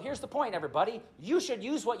 So here's the point, everybody. You should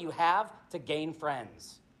use what you have to gain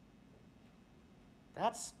friends.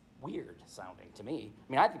 That's weird sounding to me.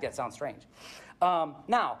 I mean, I think that sounds strange.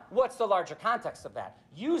 Now, what's the larger context of that?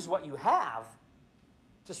 Use what you have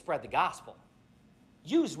to spread the gospel.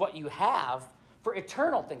 Use what you have for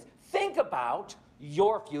eternal things. Think about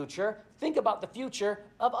your future. Think about the future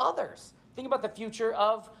of others. Think about the future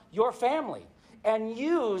of your family. And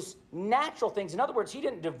use natural things. In other words, he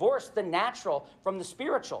didn't divorce the natural from the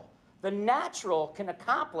spiritual. The natural can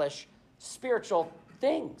accomplish spiritual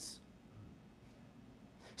things.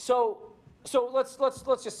 So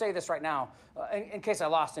let's just say this right now, in case I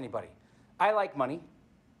lost anybody. I like money.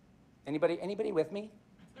 Anybody with me?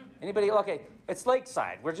 Anybody? Okay, it's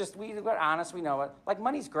Lakeside. We're honest. We know it. Like,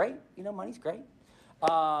 money's great. You know, money's great.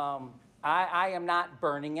 I am not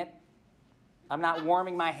burning it. I'm not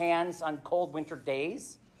warming my hands on cold winter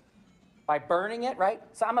days by burning it, right?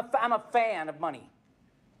 So I'm a fan of money,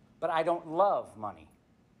 but I don't love money.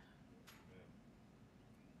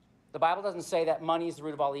 The Bible doesn't say that money is the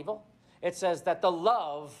root of all evil. It says that the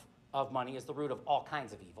love of money is the root of all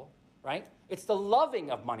kinds of evil, right? It's the loving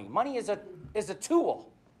of money. Money is a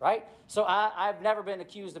tool, right? So I've never been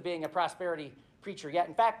accused of being a prosperity preacher yet.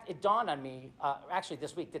 In fact, it dawned on me, actually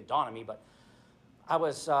this week didn't dawn on me, but I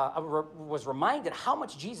was reminded how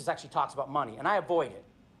much Jesus actually talks about money, and I avoid it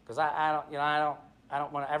because I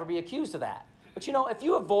don't want to ever be accused of that. But you know, if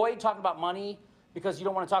you avoid talking about money because you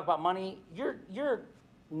don't want to talk about money, you're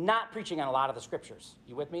not preaching on a lot of the scriptures.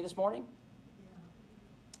 You with me this morning? Yeah.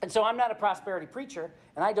 And so I'm not a prosperity preacher,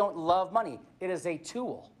 and I don't love money. It is a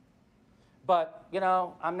tool, but you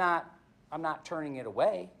know, I'm not turning it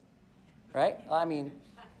away, right? I mean,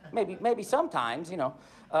 maybe sometimes, you know,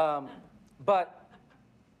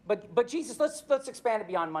 But Jesus, let's expand it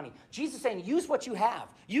beyond money. Jesus is saying, use what you have.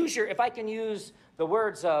 Use if I can use the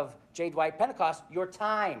words of J. Dwight Pentecost, your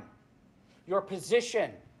time, your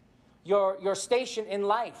position, your station in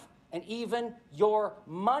life, and even your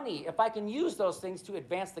money. If I can use those things to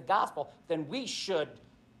advance the gospel, then we should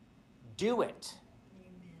do it.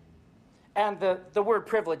 Amen. And the word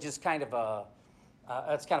privilege is kind of a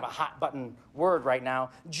hot button word right now.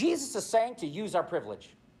 Jesus is saying to use our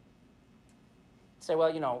privilege. Say,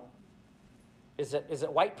 well, you know, is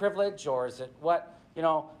it white privilege or is it what? You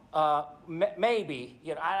know, maybe.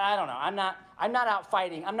 You know, I don't know. I'm not out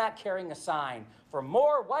fighting. I'm not carrying a sign for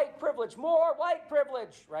more white privilege,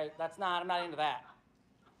 right? I'm not into that.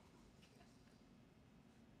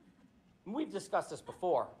 We've discussed this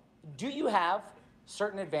before. Do you have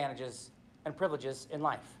certain advantages and privileges in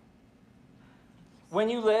life? When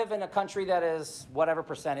you live in a country that is whatever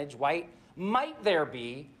percentage white, might there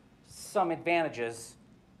be some advantages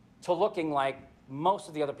to looking like most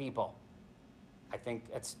of the other people? I think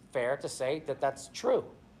it's fair to say that that's true,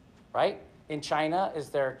 right? In China, is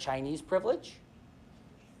there Chinese privilege?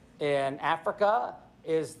 In Africa,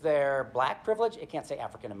 is there black privilege? It can't say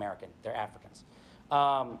African American, they're Africans.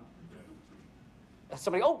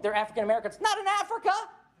 Somebody, oh, they're African Americans. Not in Africa!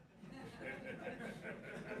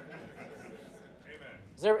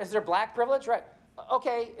 Is there black privilege? Right.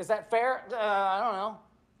 Okay, is that fair? I don't know.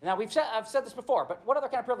 Now, I've said this before, but what other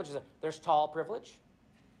kind of privileges are there? There's tall privilege.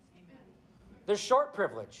 Amen. There's short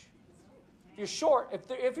privilege. If you're short,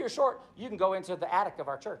 if you're short, you can go into the attic of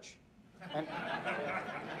our church. And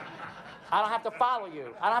I don't have to follow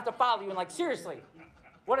you. I don't have to follow you. And like, seriously,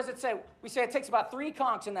 what does it say? We say it takes about 3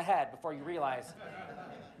 conks in the head before you realize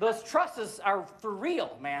those trusses are for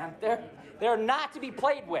real, man. They're not to be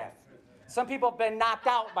played with. Some people have been knocked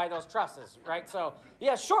out by those trusses, right? So,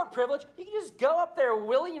 yeah, short privilege. You can just go up there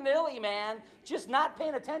willy-nilly, man, just not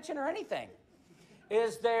paying attention or anything.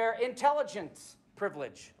 Is there intelligence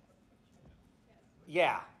privilege?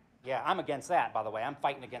 Yeah, I'm against that, by the way. I'm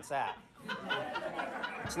fighting against that.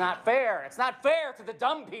 It's not fair. It's not fair to the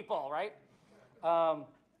dumb people, right?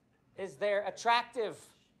 Is there attractive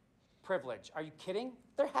privilege? Are you kidding?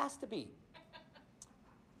 There has to be.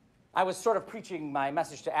 I was sort of preaching my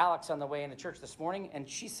message to Alex on the way into church this morning, and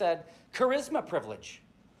she said, charisma privilege.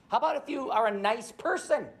 How about if you are a nice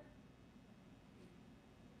person?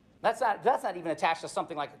 That's not even attached to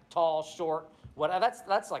something like tall, short, whatever.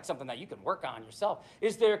 That's like something that you can work on yourself.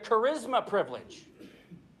 Is there charisma privilege?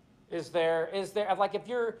 Is there like if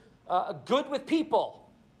you're good with people,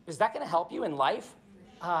 is that going to help you in life?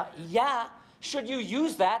 Yeah. Should you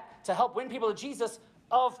use that to help win people to Jesus?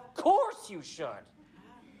 Of course you should.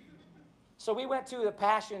 So we went to the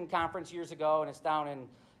Passion Conference years ago, and it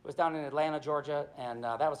was down in Atlanta, Georgia, and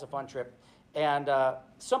that was a fun trip. And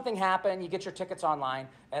something happened. You get your tickets online,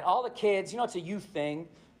 and all the kids, it's a youth thing,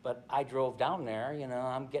 but I drove down there.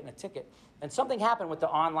 I'm getting a ticket, and something happened with the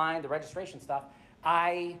online, the registration stuff.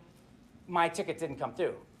 My ticket didn't come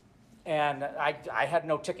through, and I had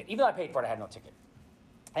no ticket. Even though I paid for it, I had no ticket,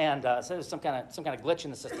 and so there was some kind of glitch in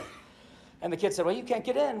the system. And the kid said, "Well, you can't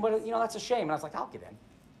get in. That's a shame." And I was like, "I'll get in."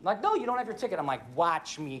 I'm like, "No, you don't have your ticket." I'm like,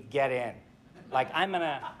 "Watch me get in. Like, I'm going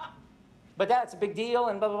to, but that's a big deal,"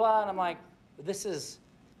 and blah, blah, blah. And I'm like, this is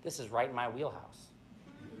right in my wheelhouse.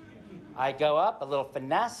 I go up, a little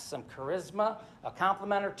finesse, some charisma, a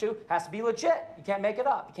compliment or two. Has to be legit. You can't make it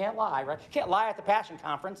up. You can't lie, right? You can't lie at the Passion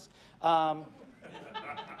Conference. A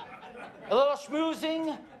little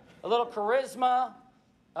schmoozing, a little charisma,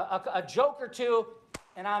 a joke or two,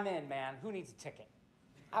 and I'm in, man. Who needs a ticket?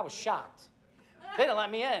 I was shocked. They didn't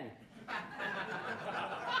let me in.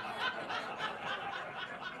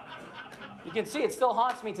 You can see it still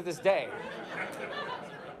haunts me to this day.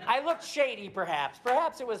 I looked shady, perhaps.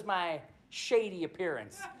 Perhaps it was my shady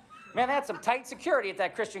appearance. Man, they had some tight security at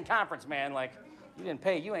that Christian conference, man. Like, you didn't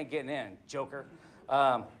pay, you ain't getting in, joker.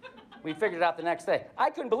 We figured it out the next day. I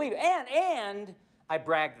couldn't believe it. And I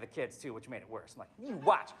bragged to the kids, too, which made it worse. I'm like,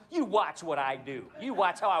 you watch what I do. You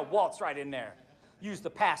watch how I waltz right in there. Use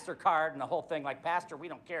the pastor card and the whole thing. Like, pastor, we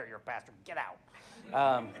don't care. You're a pastor. Get out.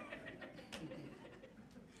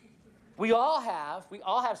 We all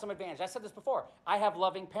have some advantage. I said this before. I have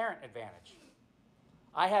loving parent advantage.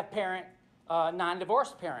 I have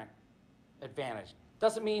non-divorced parent advantage.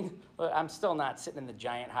 Doesn't mean I'm still not sitting in the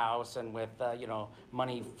giant house and with,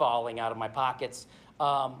 money falling out of my pockets.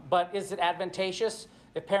 But is it advantageous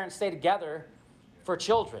if parents stay together for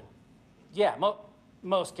children? Yeah,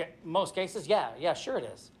 most cases, yeah, sure it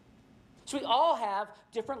is. So we all have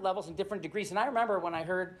different levels and different degrees. And I remember when I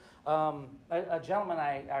heard a gentleman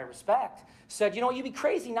I respect said, you'd be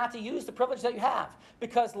crazy not to use the privilege that you have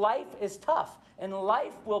because life is tough and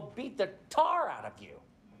life will beat the tar out of you.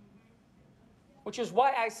 Which is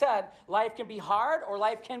why I said life can be hard or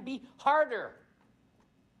life can be harder.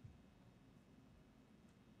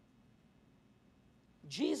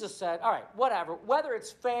 Jesus said, all right, whatever, whether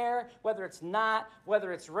it's fair, whether it's not,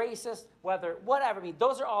 whether it's racist, whatever. I mean,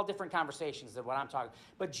 those are all different conversations than what I'm talking.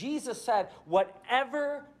 But Jesus said,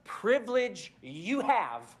 whatever privilege you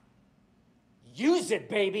have, use it,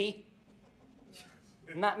 baby.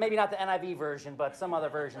 Maybe not the NIV version, but some other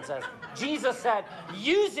version says, Jesus said,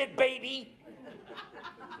 use it, baby.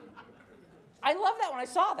 I love that when I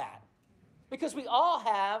saw that. Because we all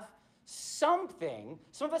have something.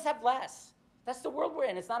 Some of us have less. That's the world we're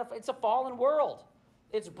in. It's a fallen world.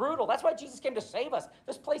 It's brutal. That's why Jesus came to save us.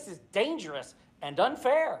 This place is dangerous and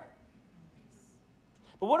unfair.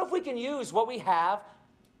 But what if we can use what we have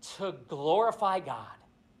to glorify God.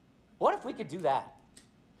 What if we could do that?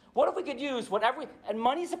 What if we could use whatever, and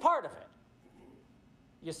money's a part of it.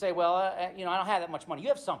 You say, well, I don't have that much money. You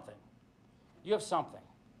have something. You have something.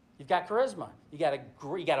 You've got charisma. You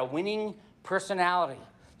got a winning personality.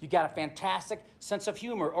 You got a fantastic sense of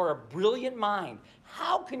humor or a brilliant mind.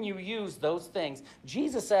 How can you use those things?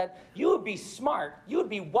 Jesus said, you would be smart. You would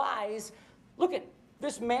be wise. Look at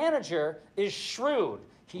this manager is shrewd.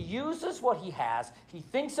 He uses what he has. He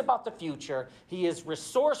thinks about the future. He is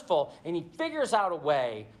resourceful, and he figures out a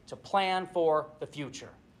way to plan for the future.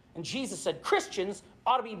 And Jesus said, Christians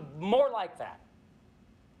ought to be more like that.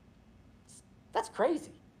 That's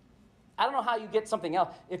crazy. I don't know how you get something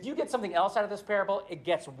else. If you get something else out of this parable, it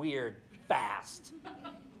gets weird fast.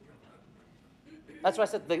 That's why I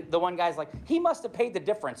said the one guy's like, he must have paid the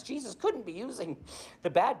difference. Jesus couldn't be using the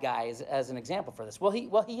bad guy as an example for this. Well,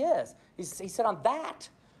 he is. He said on that,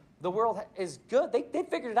 the world is good. They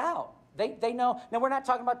figured it out. They know. Now, we're not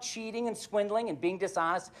talking about cheating and swindling and being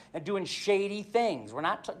dishonest and doing shady things.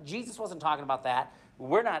 Jesus wasn't talking about that.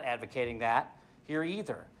 We're not advocating that here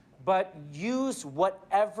either. But use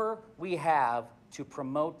whatever we have to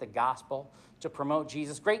promote the gospel, to promote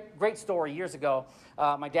Jesus. Great story. Years ago,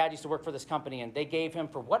 my dad used to work for this company, and they gave him,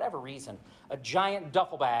 for whatever reason, a giant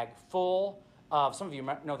duffel bag full of, some of you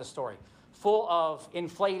know the story, full of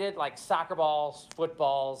inflated, like soccer balls,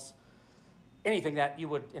 footballs, anything that you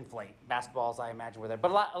would inflate. Basketballs, I imagine, were there,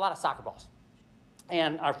 but a lot of soccer balls.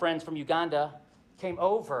 And our friends from Uganda came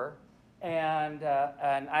over, and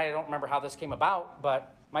I don't remember how this came about,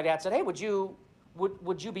 but my dad said, hey, would you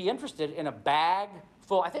be interested in a bag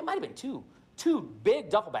full, I think it might have been two big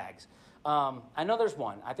duffel bags. I know there's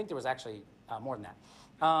one. I think there was actually more than that.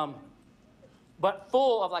 But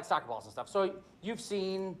full of like soccer balls and stuff. So you've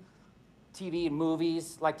seen TV and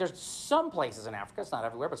movies. Like there's some places in Africa, it's not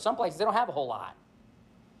everywhere, but some places they don't have a whole lot.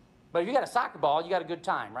 But if you got a soccer ball, you got a good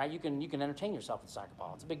time, right? You can entertain yourself with a soccer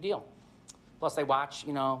ball. It's a big deal. Plus they watch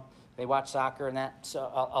soccer and that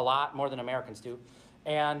a lot more than Americans do.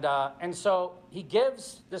 And so he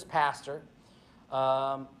gives this pastor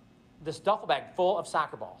this duffel bag full of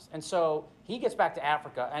soccer balls. And so he gets back to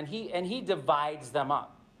Africa, and he divides them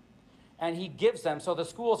up. And he gives them, so the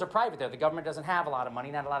schools are private there. The government doesn't have a lot of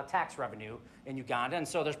money, not a lot of tax revenue in Uganda, and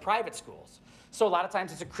so there's private schools. So a lot of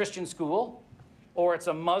times it's a Christian school, or it's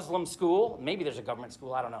a Muslim school. Maybe there's a government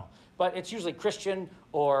school, I don't know. But it's usually Christian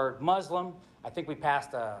or Muslim. I think we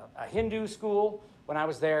passed a Hindu school when I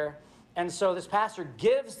was there. And so this pastor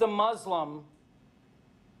gives the Muslim,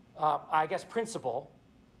 principal.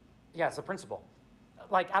 Yeah, it's a principal.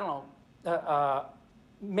 Like, I don't know,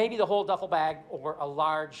 maybe the whole duffel bag or a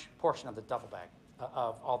large portion of the duffel bag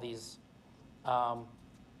of all these inflatable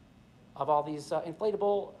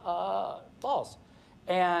balls.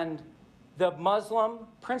 And the Muslim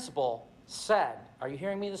principal said, are you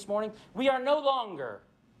hearing me this morning? We are no longer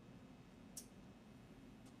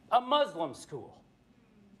a Muslim school.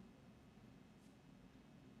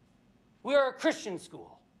 We are a Christian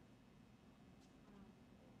school.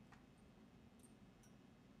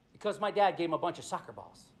 Because my dad gave him a bunch of soccer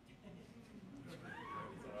balls.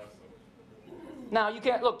 Now, you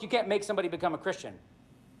can't make somebody become a Christian,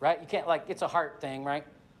 right? You can't, it's a heart thing, right?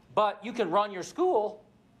 But you can run your school.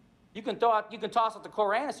 You can toss out the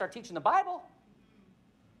Koran and start teaching the Bible.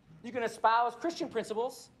 You can espouse Christian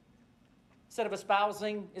principles instead of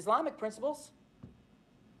espousing Islamic principles.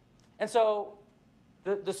 And so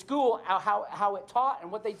the school, how it taught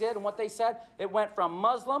and what they did and what they said, it went from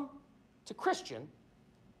Muslim to Christian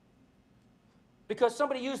because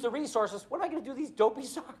somebody used the resources. What am I going to do with these dopey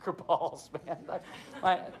soccer balls, man?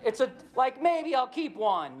 Maybe I'll keep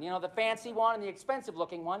one, the fancy one and the expensive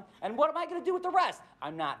looking one. And what am I going to do with the rest?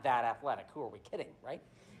 I'm not that athletic. Who are we kidding, right?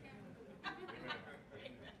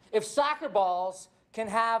 If soccer balls can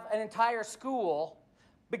have an entire school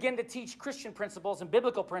begin to teach Christian principles and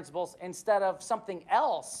biblical principles instead of something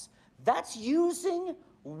else, that's using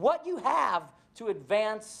what you have to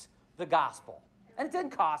advance the gospel. And it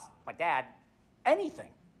didn't cost my dad anything.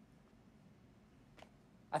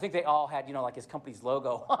 I think they all had, his company's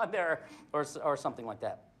logo on there or something like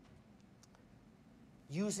that.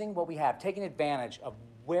 Using what we have, taking advantage of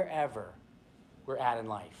wherever we're at in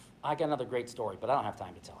life. I got another great story, but I don't have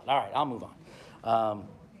time to tell it. All right, I'll move on.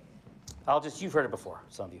 You've heard it before,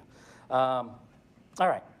 some of you. All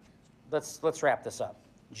right, let's wrap this up.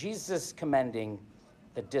 Jesus is commending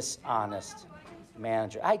the dishonest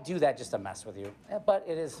manager. I do that just to mess with you, but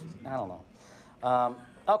it is, I don't know.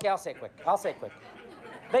 Okay, I'll say it quick.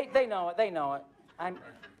 They know it.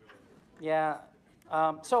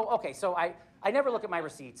 So I never look at my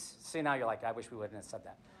receipts. See, now you're like, I wish we wouldn't have said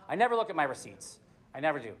that. I never look at my receipts. I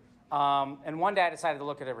never do. And one day I decided to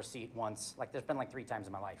look at a receipt once. Like there's been like 3 times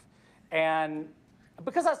in my life. And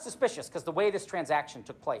because I was suspicious, because the way this transaction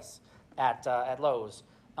took place at Lowe's,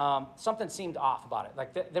 something seemed off about it.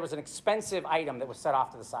 Like there was an expensive item that was set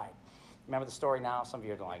off to the side. Remember the story now? Some of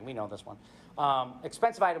you are like, we know this one.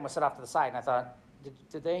 Expensive item was set off to the side, and I thought,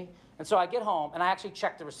 did they? And so I get home, and I actually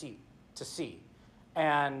checked the receipt to see.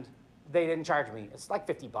 And they didn't charge me. It's like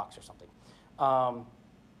 $50 or something.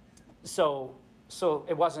 So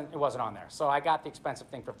it wasn't on there. So I got the expensive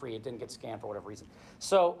thing for free. It didn't get scanned for whatever reason.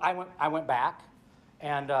 So I went back,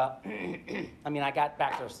 and I mean, I got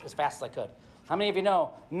back there as fast as I could. How many of you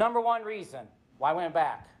know, number one reason why I went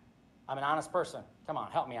back? I'm an honest person. Come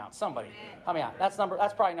on, help me out. Somebody, help me out. That's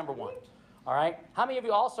probably number one. All right? How many of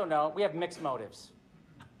you also know we have mixed motives?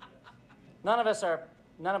 None of us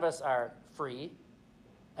are free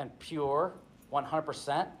and pure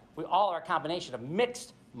 100%. We all are a combination of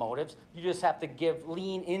mixed motives. You just have to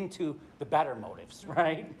lean into the better motives,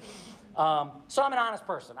 right? So I'm an honest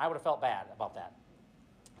person. I would have felt bad about that.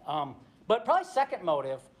 But probably second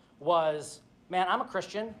motive was, man, I'm a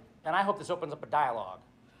Christian, and I hope this opens up a dialogue.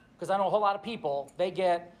 Because I know a whole lot of people, they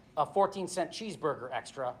get a 14-cent cheeseburger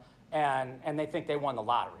extra, and they think they won the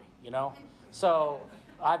lottery, you know? So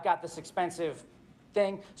I've got this expensive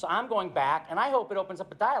thing, so I'm going back, and I hope it opens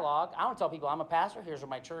up a dialogue. I want to tell people I'm a pastor. Here's where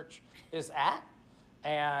my church is at.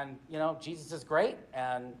 And, you know, Jesus is great,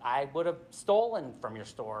 and I would have stolen from your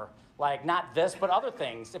store. Like, not this, but other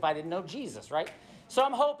things if I didn't know Jesus, right? So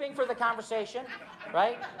I'm hoping for the conversation,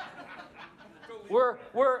 right? We're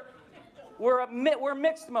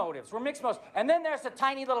mixed motives. We're mixed motives. And then there's a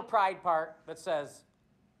tiny little pride part that says,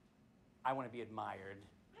 I want to be admired.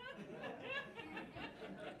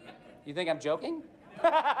 You think I'm joking?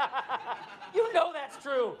 You know that's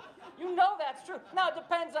true. You know that's true. Now, it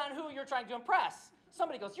depends on who you're trying to impress.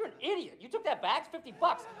 Somebody goes, you're an idiot. You took that back, it's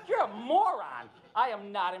 $50. You're a moron. I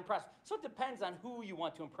am not impressed. So it depends on who you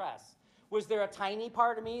want to impress. Was there a tiny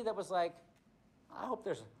part of me that was like, I hope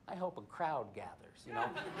a crowd gathers, you know?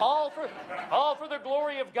 all for the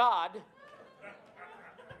glory of God.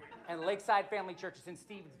 And Lakeside Family Church is in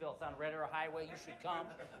Stevensville. It's on Red Arrow Highway. You should come.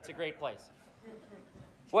 It's a great place.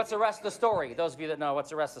 What's the rest of the story? Those of you that know, what's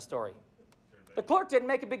the rest of the story? The clerk didn't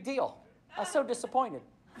make a big deal. I was so disappointed.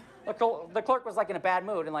 The clerk was like in a bad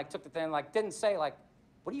mood and like took the thing, like didn't say like,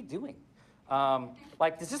 what are you doing?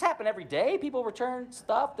 Like, does this happen every day? People return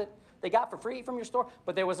stuff that they got for free from your store?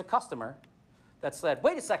 But there was a customer that said,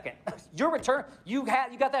 wait a second, your return, you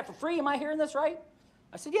got that for free? Am I hearing this right?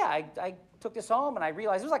 I said, yeah, I took this home and I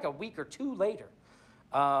realized it was like a week or 2 later.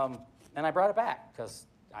 And I brought it back because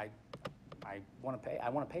I want to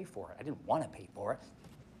pay for it. I didn't want to pay for it.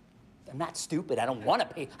 I'm not stupid. I don't want to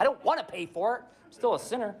pay for it. I'm still a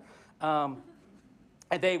sinner. And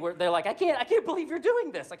they're like, I can't believe you're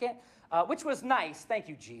doing this. I can't, which was nice. Thank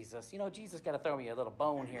you, Jesus. You know, Jesus got to throw me a little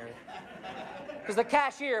bone here. Because the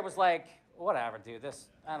cashier was like, whatever, dude,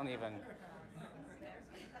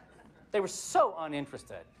 they were so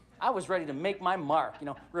uninterested. I was ready to make my mark. You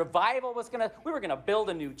know, revival we were gonna build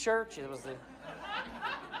a new church. It was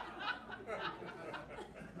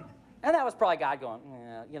and that was probably God going,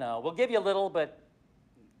 yeah, you know, we'll give you a little, but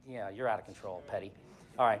yeah, you're out of control, petty.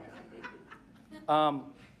 All right.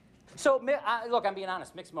 So look, I'm being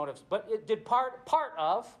honest, mixed motives, but it did part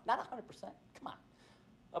of, not 100%, come on.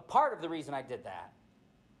 A part of the reason I did that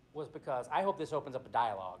was because I hope this opens up a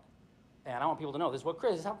dialogue. And I want people to know this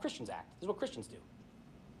is how Christians act. This is what Christians do.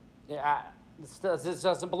 Yeah, this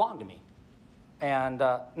doesn't belong to me. And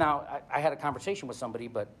now I had a conversation with somebody,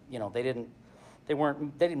 but you know they didn't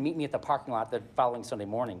meet me at the parking lot the following Sunday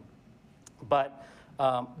morning. But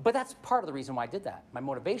that's part of the reason why I did that. My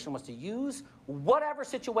motivation was to use whatever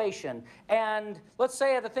situation. And let's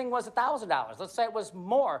say the thing was $1,000. Let's say it was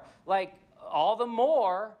more. Like all the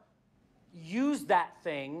more, use that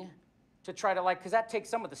thing to try to because that takes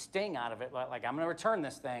some of the sting out of it. Like I'm going to return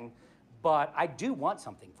this thing, but I do want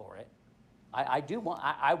something for it.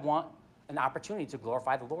 I want an opportunity to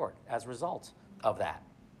glorify the Lord as a result of that.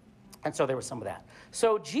 And so there was some of that.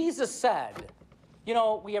 So Jesus said, you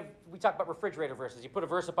know, we talk about refrigerator verses. You put a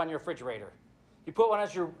verse up on your refrigerator. You put one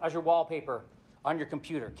as your wallpaper on your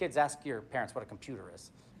computer. Kids, ask your parents what a computer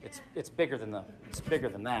is. It's bigger than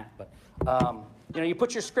that. But you know, you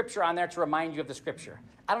put your scripture on there to remind you of the scripture.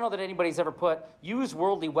 I don't know that anybody's ever put use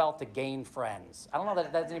worldly wealth to gain friends. I don't know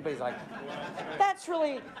that anybody's like that's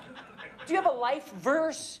really. Do you have a life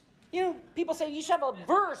verse? You know, people say you should have a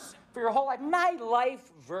verse for your whole life. My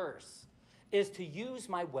life verse is to use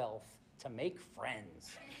my wealth to make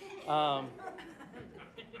friends.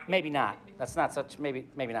 Maybe not. That's not such. Maybe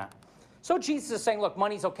not. So Jesus is saying, look,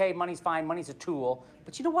 money's okay, money's fine, money's a tool.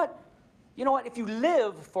 But you know what? You know what? If you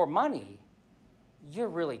live for money, you're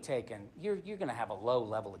really you're going to have a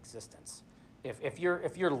low-level existence. If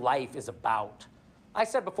your life is about, I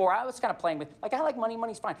said before, I was kind of playing with, like, I like money,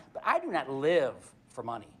 money's fine. But I do not live for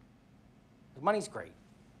money. Money's great.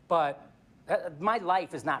 But my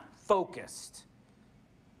life is not focused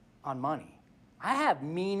on money. I have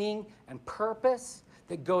meaning and purpose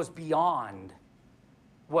that goes beyond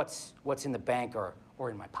what's in the bank or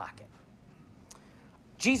in my pocket.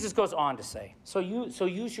 Jesus goes on to say, so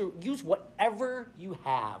use whatever you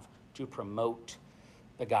have to promote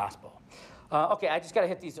the gospel. Okay, I just got to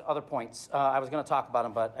hit these other points. I was going to talk about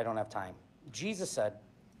them, but I don't have time. Jesus said,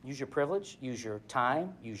 use your privilege, use your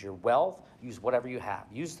time, use your wealth, use whatever you have.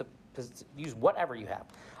 Use whatever you have.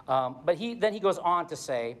 But then he goes on to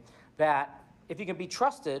say that if you can be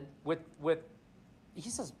trusted with he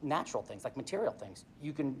says natural things, like material things,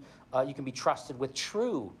 you can be trusted with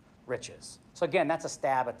true riches. So again, that's a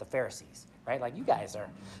stab at the Pharisees, right? Like you guys are.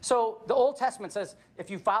 So the Old Testament says, if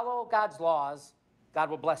you follow God's laws, God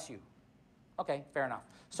will bless you. Okay, fair enough.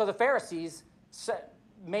 So the Pharisees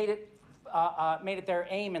made it their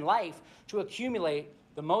aim in life to accumulate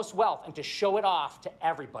the most wealth and to show it off to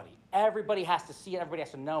everybody. Everybody has to see it. Everybody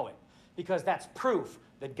has to know it, because that's proof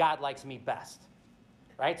that God likes me best.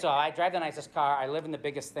 Right? So I drive the nicest car. I live in the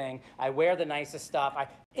biggest thing. I wear the nicest stuff.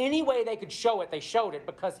 Any way they could show it, they showed it,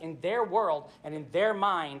 because in their world and in their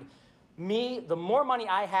mind, the more money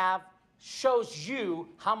I have shows you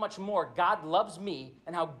how much more God loves me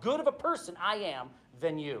and how good of a person I am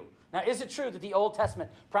than you. Now, is it true that the Old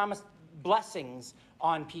Testament promised blessings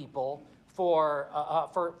on people for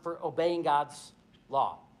obeying God's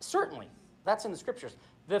law? Certainly. That's in the scriptures.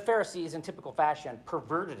 The Pharisees, in typical fashion,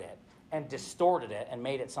 perverted it and distorted it and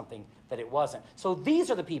made it something that it wasn't. So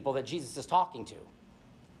these are the people that Jesus is talking to.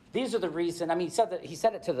 These are the reason. I mean, he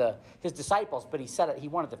said it to his disciples, but he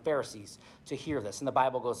wanted the Pharisees to hear this, and the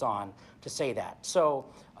Bible goes on to say that. So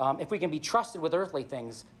if we can be trusted with earthly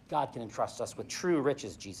things, God can entrust us with true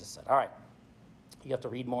riches, Jesus said. All right. You have to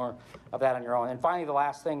read more of that on your own. And finally, the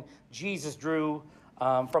last thing, Jesus drew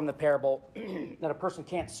from the parable that a person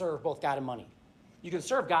can't serve both God and money. You can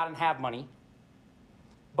serve God and have money,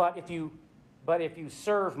 but if you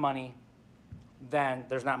serve money, then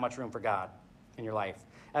there's not much room for God in your life.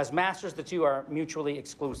 As masters, the two are mutually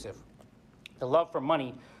exclusive. The love for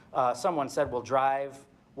money, someone said, will drive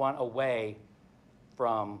one away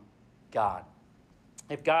from God.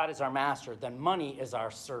 If God is our master, then money is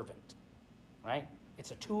our servant, right?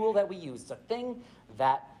 It's a tool that we use. It's a thing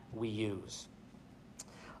that we use.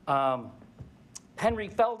 Henry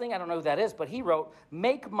Felding, I don't know who that is, but he wrote,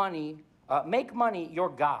 make money your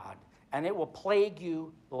God, and it will plague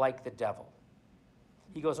you like the devil.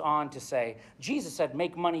 He goes on to say, Jesus said,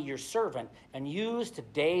 make money your servant and use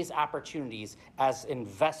today's opportunities as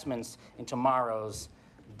investments in tomorrow's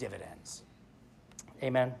dividends.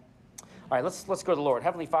 Amen. All right, let's go to the Lord.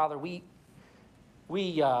 Heavenly Father,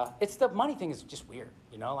 it's the money thing is just weird,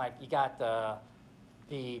 you know, like you got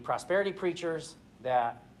the prosperity preachers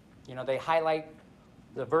that, you know, they highlight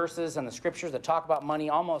the verses and the scriptures that talk about money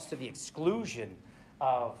almost to the exclusion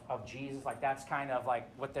of Jesus. Like that's kind of like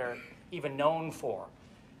what they're even known for.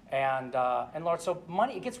 And Lord, so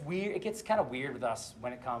money, it gets weird. It gets kind of weird with us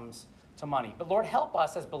when it comes to money. But Lord, help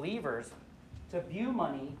us as believers to view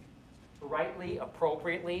money rightly,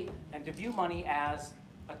 appropriately, and to view money as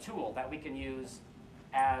a tool that we can use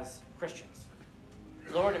as Christians.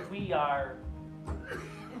 Lord, if we're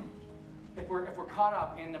caught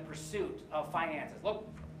up in the pursuit of finances, look,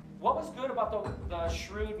 what was good about the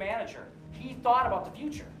shrewd manager? He thought about the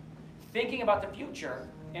future. Thinking about the future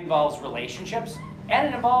involves relationships, and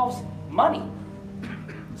it involves money.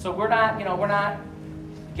 So we're not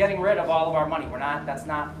getting rid of all of our money. That's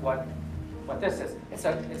not what this is.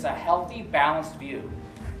 It's a healthy, balanced view.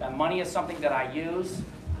 That money is something that I use.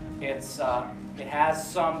 It has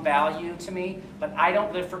some value to me, but I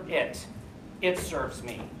don't live for it. It serves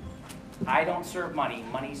me. I don't serve money.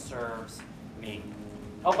 Money serves me.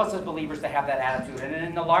 Help us as believers to have that attitude. And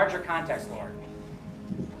in the larger context, Lord,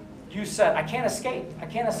 you said, I can't escape.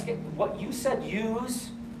 What you said, use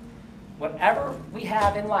whatever we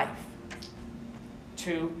have in life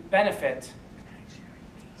to benefit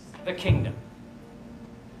the kingdom.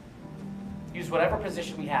 Use whatever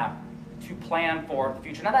position we have to plan for the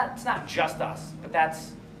future. Now, that's not just us, but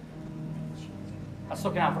that's us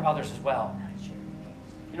looking out for others as well.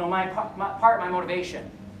 You know, part of my motivation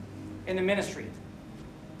in the ministry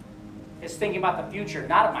is thinking about the future,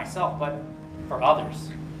 not of myself, but for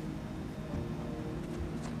others.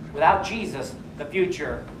 Without Jesus, the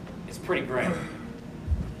future is pretty grim.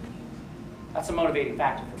 That's a motivating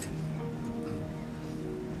factor for me.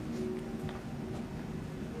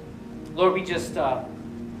 Lord, we just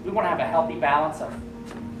we want to have a healthy balance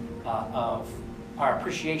of our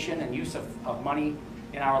appreciation and use of money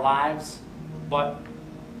in our lives, but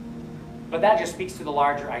that just speaks to the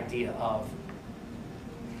larger idea of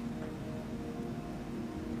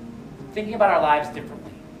thinking about our lives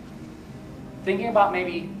differently. Thinking about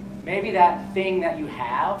maybe that thing that you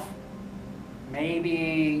have,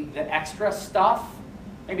 maybe the extra stuff,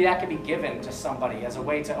 maybe that could be given to somebody as a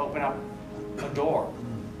way to open up a door.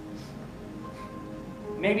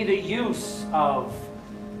 Maybe the use of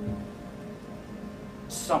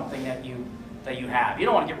something that you have. You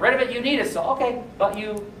don't want to get rid of it, you need it, so okay, but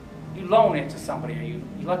you loan it to somebody, or you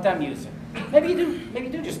let them use it. Maybe you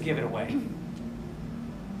do just give it away.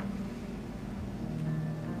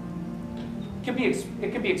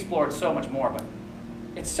 It could be explored so much more, but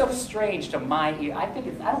it's so strange to my ear. I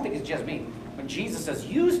don't think it's just me. When Jesus says,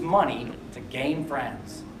 use money to gain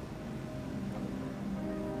friends.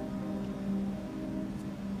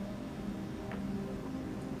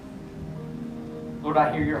 Lord,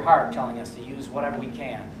 I hear your heart telling us to use whatever we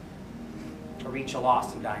can to reach a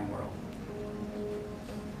lost and dying world.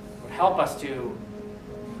 Lord, help us to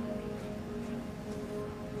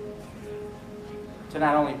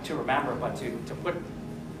not only to remember, but to put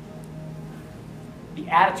the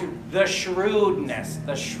attitude, the shrewdness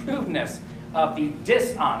of the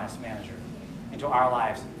dishonest manager into our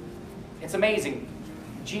lives. It's amazing.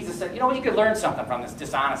 Jesus said, you know what, you could learn something from this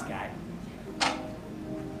dishonest guy.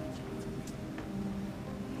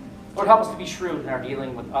 Lord, help us to be shrewd in our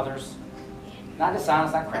dealing with others. Not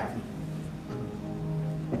dishonest, not crafty,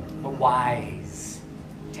 but wise,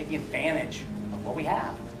 taking advantage of what we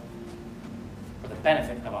have for the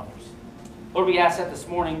benefit of others. Lord, we ask that this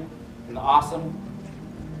morning in the awesome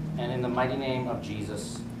and in the mighty name of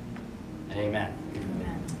Jesus. Amen.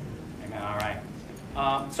 Amen. Amen. All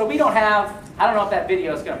right. So we don't have, I don't know if that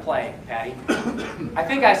video is going to play, Patty. I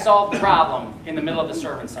think I solved the problem in the middle of the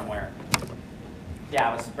sermon somewhere.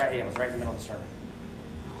 Yeah, it was right in the middle of the sermon.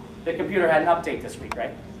 The computer had an update this week,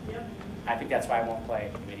 right? Yep. I think that's why I won't play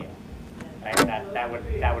the video. Right?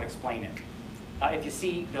 That would explain it. If you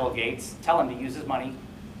see Bill Gates, tell him to use his money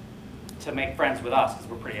to make friends with us, because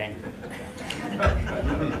we're pretty angry.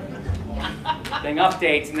 Thing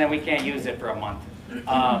updates, and then we can't use it for a month.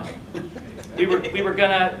 We were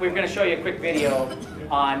gonna show you a quick video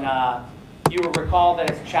on. You will recall that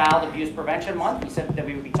it's Child Abuse Prevention Month. We said that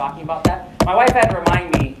we would be talking about that. My wife had to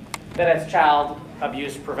remind me that it's Child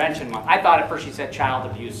Abuse Prevention Month. I thought at first she said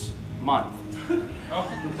Child Abuse Month.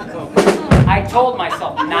 I told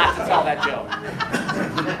myself not to tell that joke.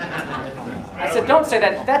 I said, don't say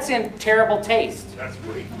that. That's in terrible taste. That's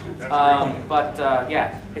great.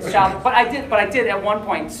 Yeah, it's child. But I did at one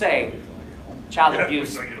point say Child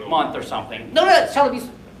Abuse Month or something. No, it's Child Abuse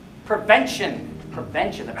Prevention.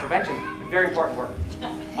 Prevention. Very important word.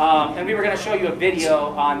 And we were going to show you a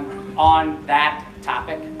video on that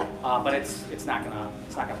topic, but it's not gonna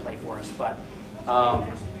play for us. But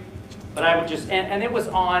I would just and it was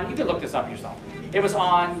on. You could look this up yourself. It was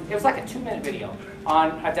like a 2-minute video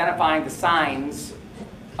on identifying the signs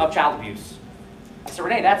of child abuse. I said,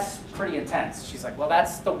 Renee, that's pretty intense. She's like, well,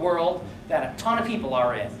 that's the world that a ton of people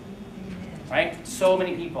are in, right? So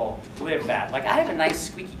many people live that. Like, I have a nice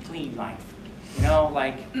squeaky clean life. You know,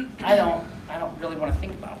 like, I don't really want to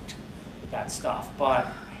think about that stuff, but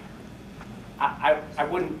I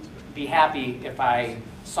wouldn't be happy if I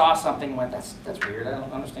saw something and went, that's weird, I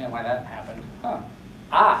don't understand why that happened.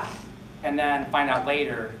 And then find out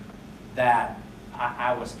later that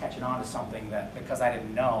I was catching on to something that, because I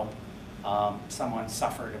didn't know, someone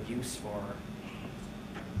suffered abuse for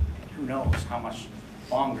who knows how much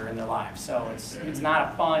longer in their lives. So it's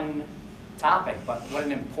not a fun topic, but what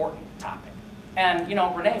an important topic. And you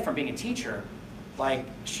know, Renee, from being a teacher, the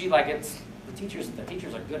teachers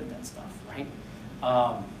are good at that stuff, right?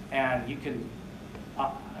 And you can,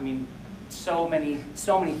 so many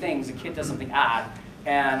things. A kid does something odd,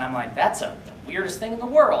 and I'm like, that's the weirdest thing in the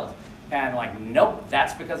world. And like, nope,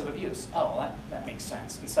 that's because of abuse. Oh, well, that makes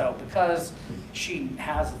sense. And so because she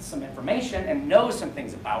has some information and knows some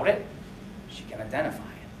things about it, she can identify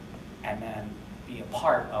it and then be a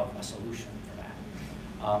part of a solution for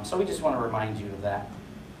that. So we just want to remind you of that.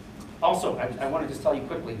 Also, I want to just tell you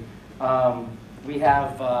quickly, we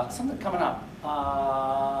have something coming up.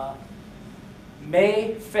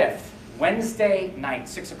 May 5th, Wednesday night,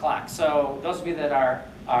 6 o'clock. So those of you that are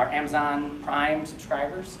Amazon Prime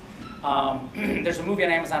subscribers, there's a movie on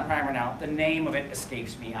Amazon Prime right now. The name of it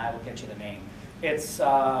escapes me. I will get you the name. It's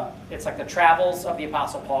like the Travels of the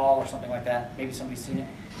Apostle Paul or something like that. Maybe somebody's seen it.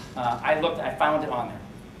 I found it on there.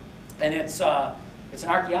 And it's an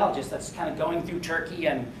archaeologist that's kind of going through Turkey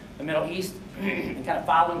and the Middle East and kind of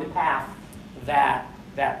following the path that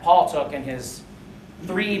Paul took in his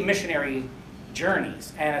 3 missionary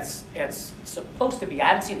journeys. And it's supposed to be, I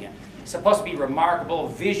haven't seen it yet, it's supposed to be remarkable,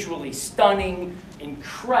 visually stunning,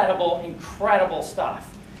 incredible stuff.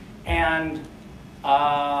 And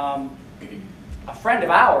a friend of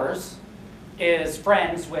ours is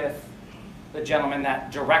friends with the gentleman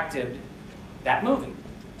that directed that movie.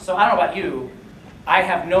 So I don't know about you, I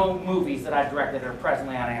have no movies that I've directed that are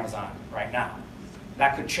presently on Amazon right now.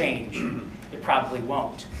 That could change. It probably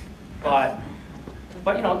won't. But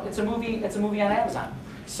you know, it's a movie on Amazon.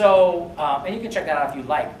 So, and you can check that out if you'd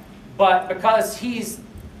like. But because he's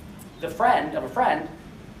the friend of a friend,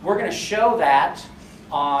 we're going to show that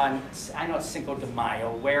on, I know it's Cinco de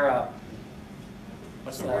Mayo, wear a,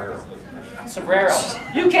 what's that? Sombrero.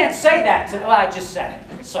 You can't say that. Well, I just said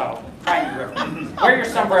it. So, Crying River. Wear your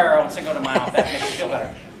sombrero on Cinco de Mayo if that makes you feel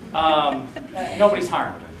better. Nobody's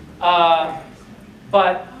harmed.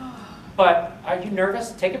 But are you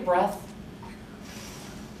nervous? Take a breath.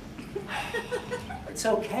 It's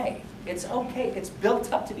okay. It's okay. It's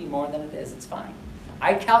built up to be more than it is. It's fine.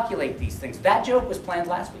 I calculate these things. That joke was planned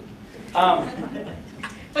last week.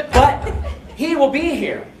 But he will be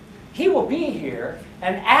here. He will be here,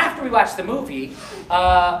 and after we watch the movie,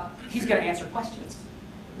 he's going to answer questions.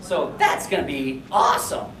 So that's going to be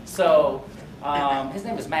awesome. So his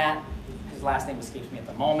name is Matt. His last name escapes me at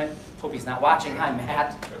the moment. Hope he's not watching. Hi,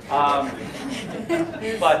 Matt.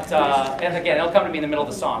 And again, it'll come to me in the middle of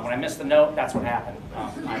the song. When I miss the note, that's what happened.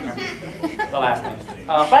 I remember the last name.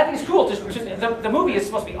 But I think it's cool. Just the movie is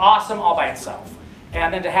supposed to be awesome all by itself.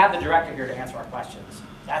 And then to have the director here to answer our questions,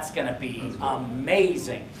 that's going to be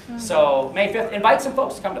amazing. So May 5th, invite some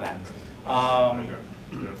folks to come to that. All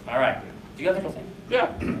right. Do you have anything? Yeah.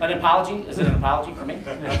 An apology? Is it an apology for me?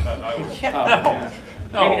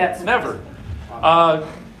 No, Maybe that's never.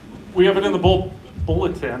 We have it in the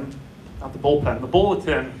bulletin, not the bullpen, the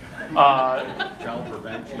bulletin.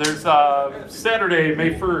 There's Saturday,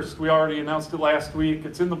 May 1st. We already announced it last week.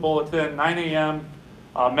 It's in the bulletin, 9 a.m.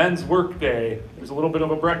 Men's work day. There's a little bit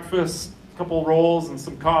of a breakfast, a couple rolls, and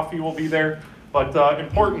some coffee will be there. But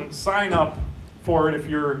important, sign up for it if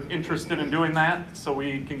you're interested in doing that, so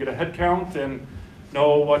we can get a head count and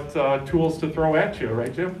know what tools to throw at you,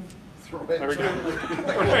 right, Jim? There we go.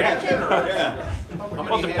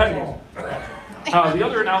 Well, depending. The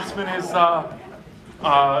other announcement is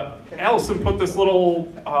Allison put this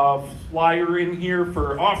little flyer in here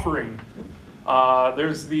for offering.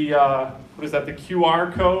 There's the, what is that, the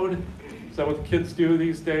QR code? Is that what the kids do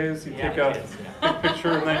these days? You take a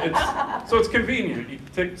picture and then so it's convenient. You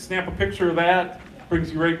snap a picture of that,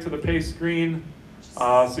 brings you right to the pay screen,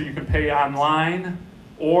 so you can pay online,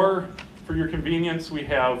 or for your convenience, we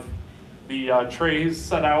have the trays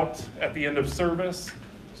set out at the end of service.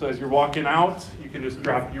 So as you're walking out, you can just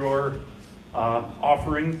drop your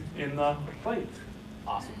offering in the plate.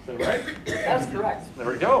 awesome. Is that right? That's correct. There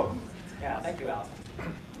we go. Yeah, thank you, Allison.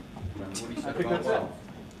 I think that's it.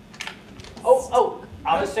 Oh,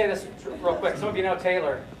 I'll just say this real quick. Some of you know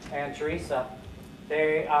Taylor and Teresa.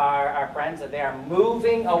 They are our friends, and they are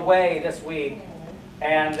moving away this week.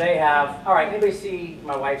 And they have, all right, anybody see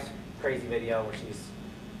my wife's crazy video where she's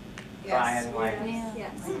crying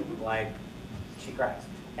like she cries?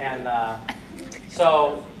 And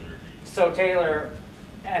so Taylor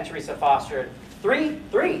and Teresa fostered three,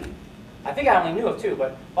 I think I only knew of 2,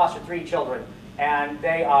 but fostered 3 children. And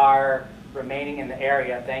they are remaining in the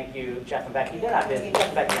area. Thank you, Jeff and Becky. They're not busy. Jeff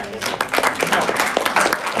and Becky aren't busy.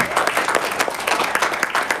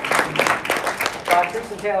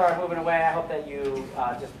 Teresa and Taylor are moving away. I hope that you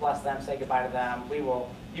just bless them, say goodbye to them.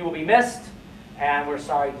 You will be missed, and we're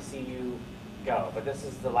sorry to see you go. But this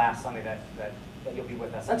is the last Sunday that you'll be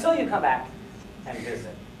with us until you come back and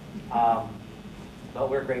visit. But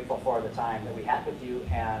we're grateful for the time that we had with you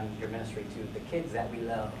and your ministry to the kids that we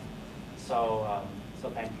love. So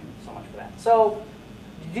thank you so much for that. So,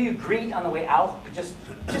 do you greet on the way out? Just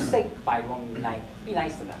say goodbye to them. Be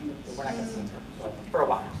nice to them. We're not going to see them for a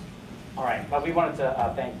while. All right, but we wanted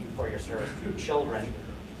to thank you for your service to children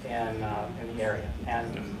in the area.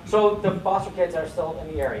 And so the foster kids are still in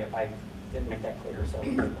the area, if I didn't make that clear. So,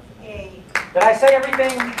 did I say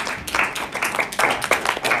everything?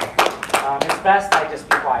 It's best I just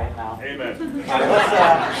be quiet now. Amen. Let's,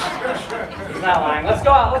 he's not lying. Let's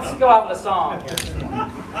go out with a song here.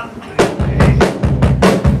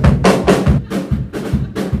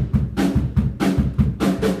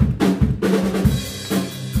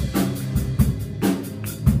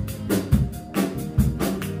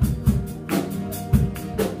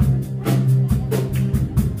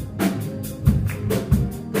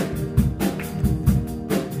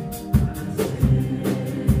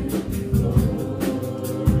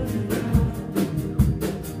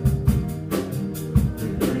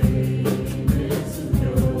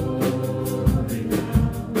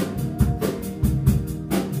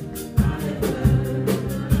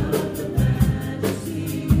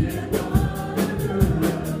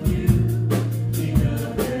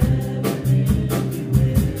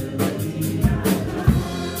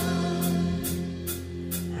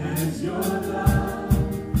 your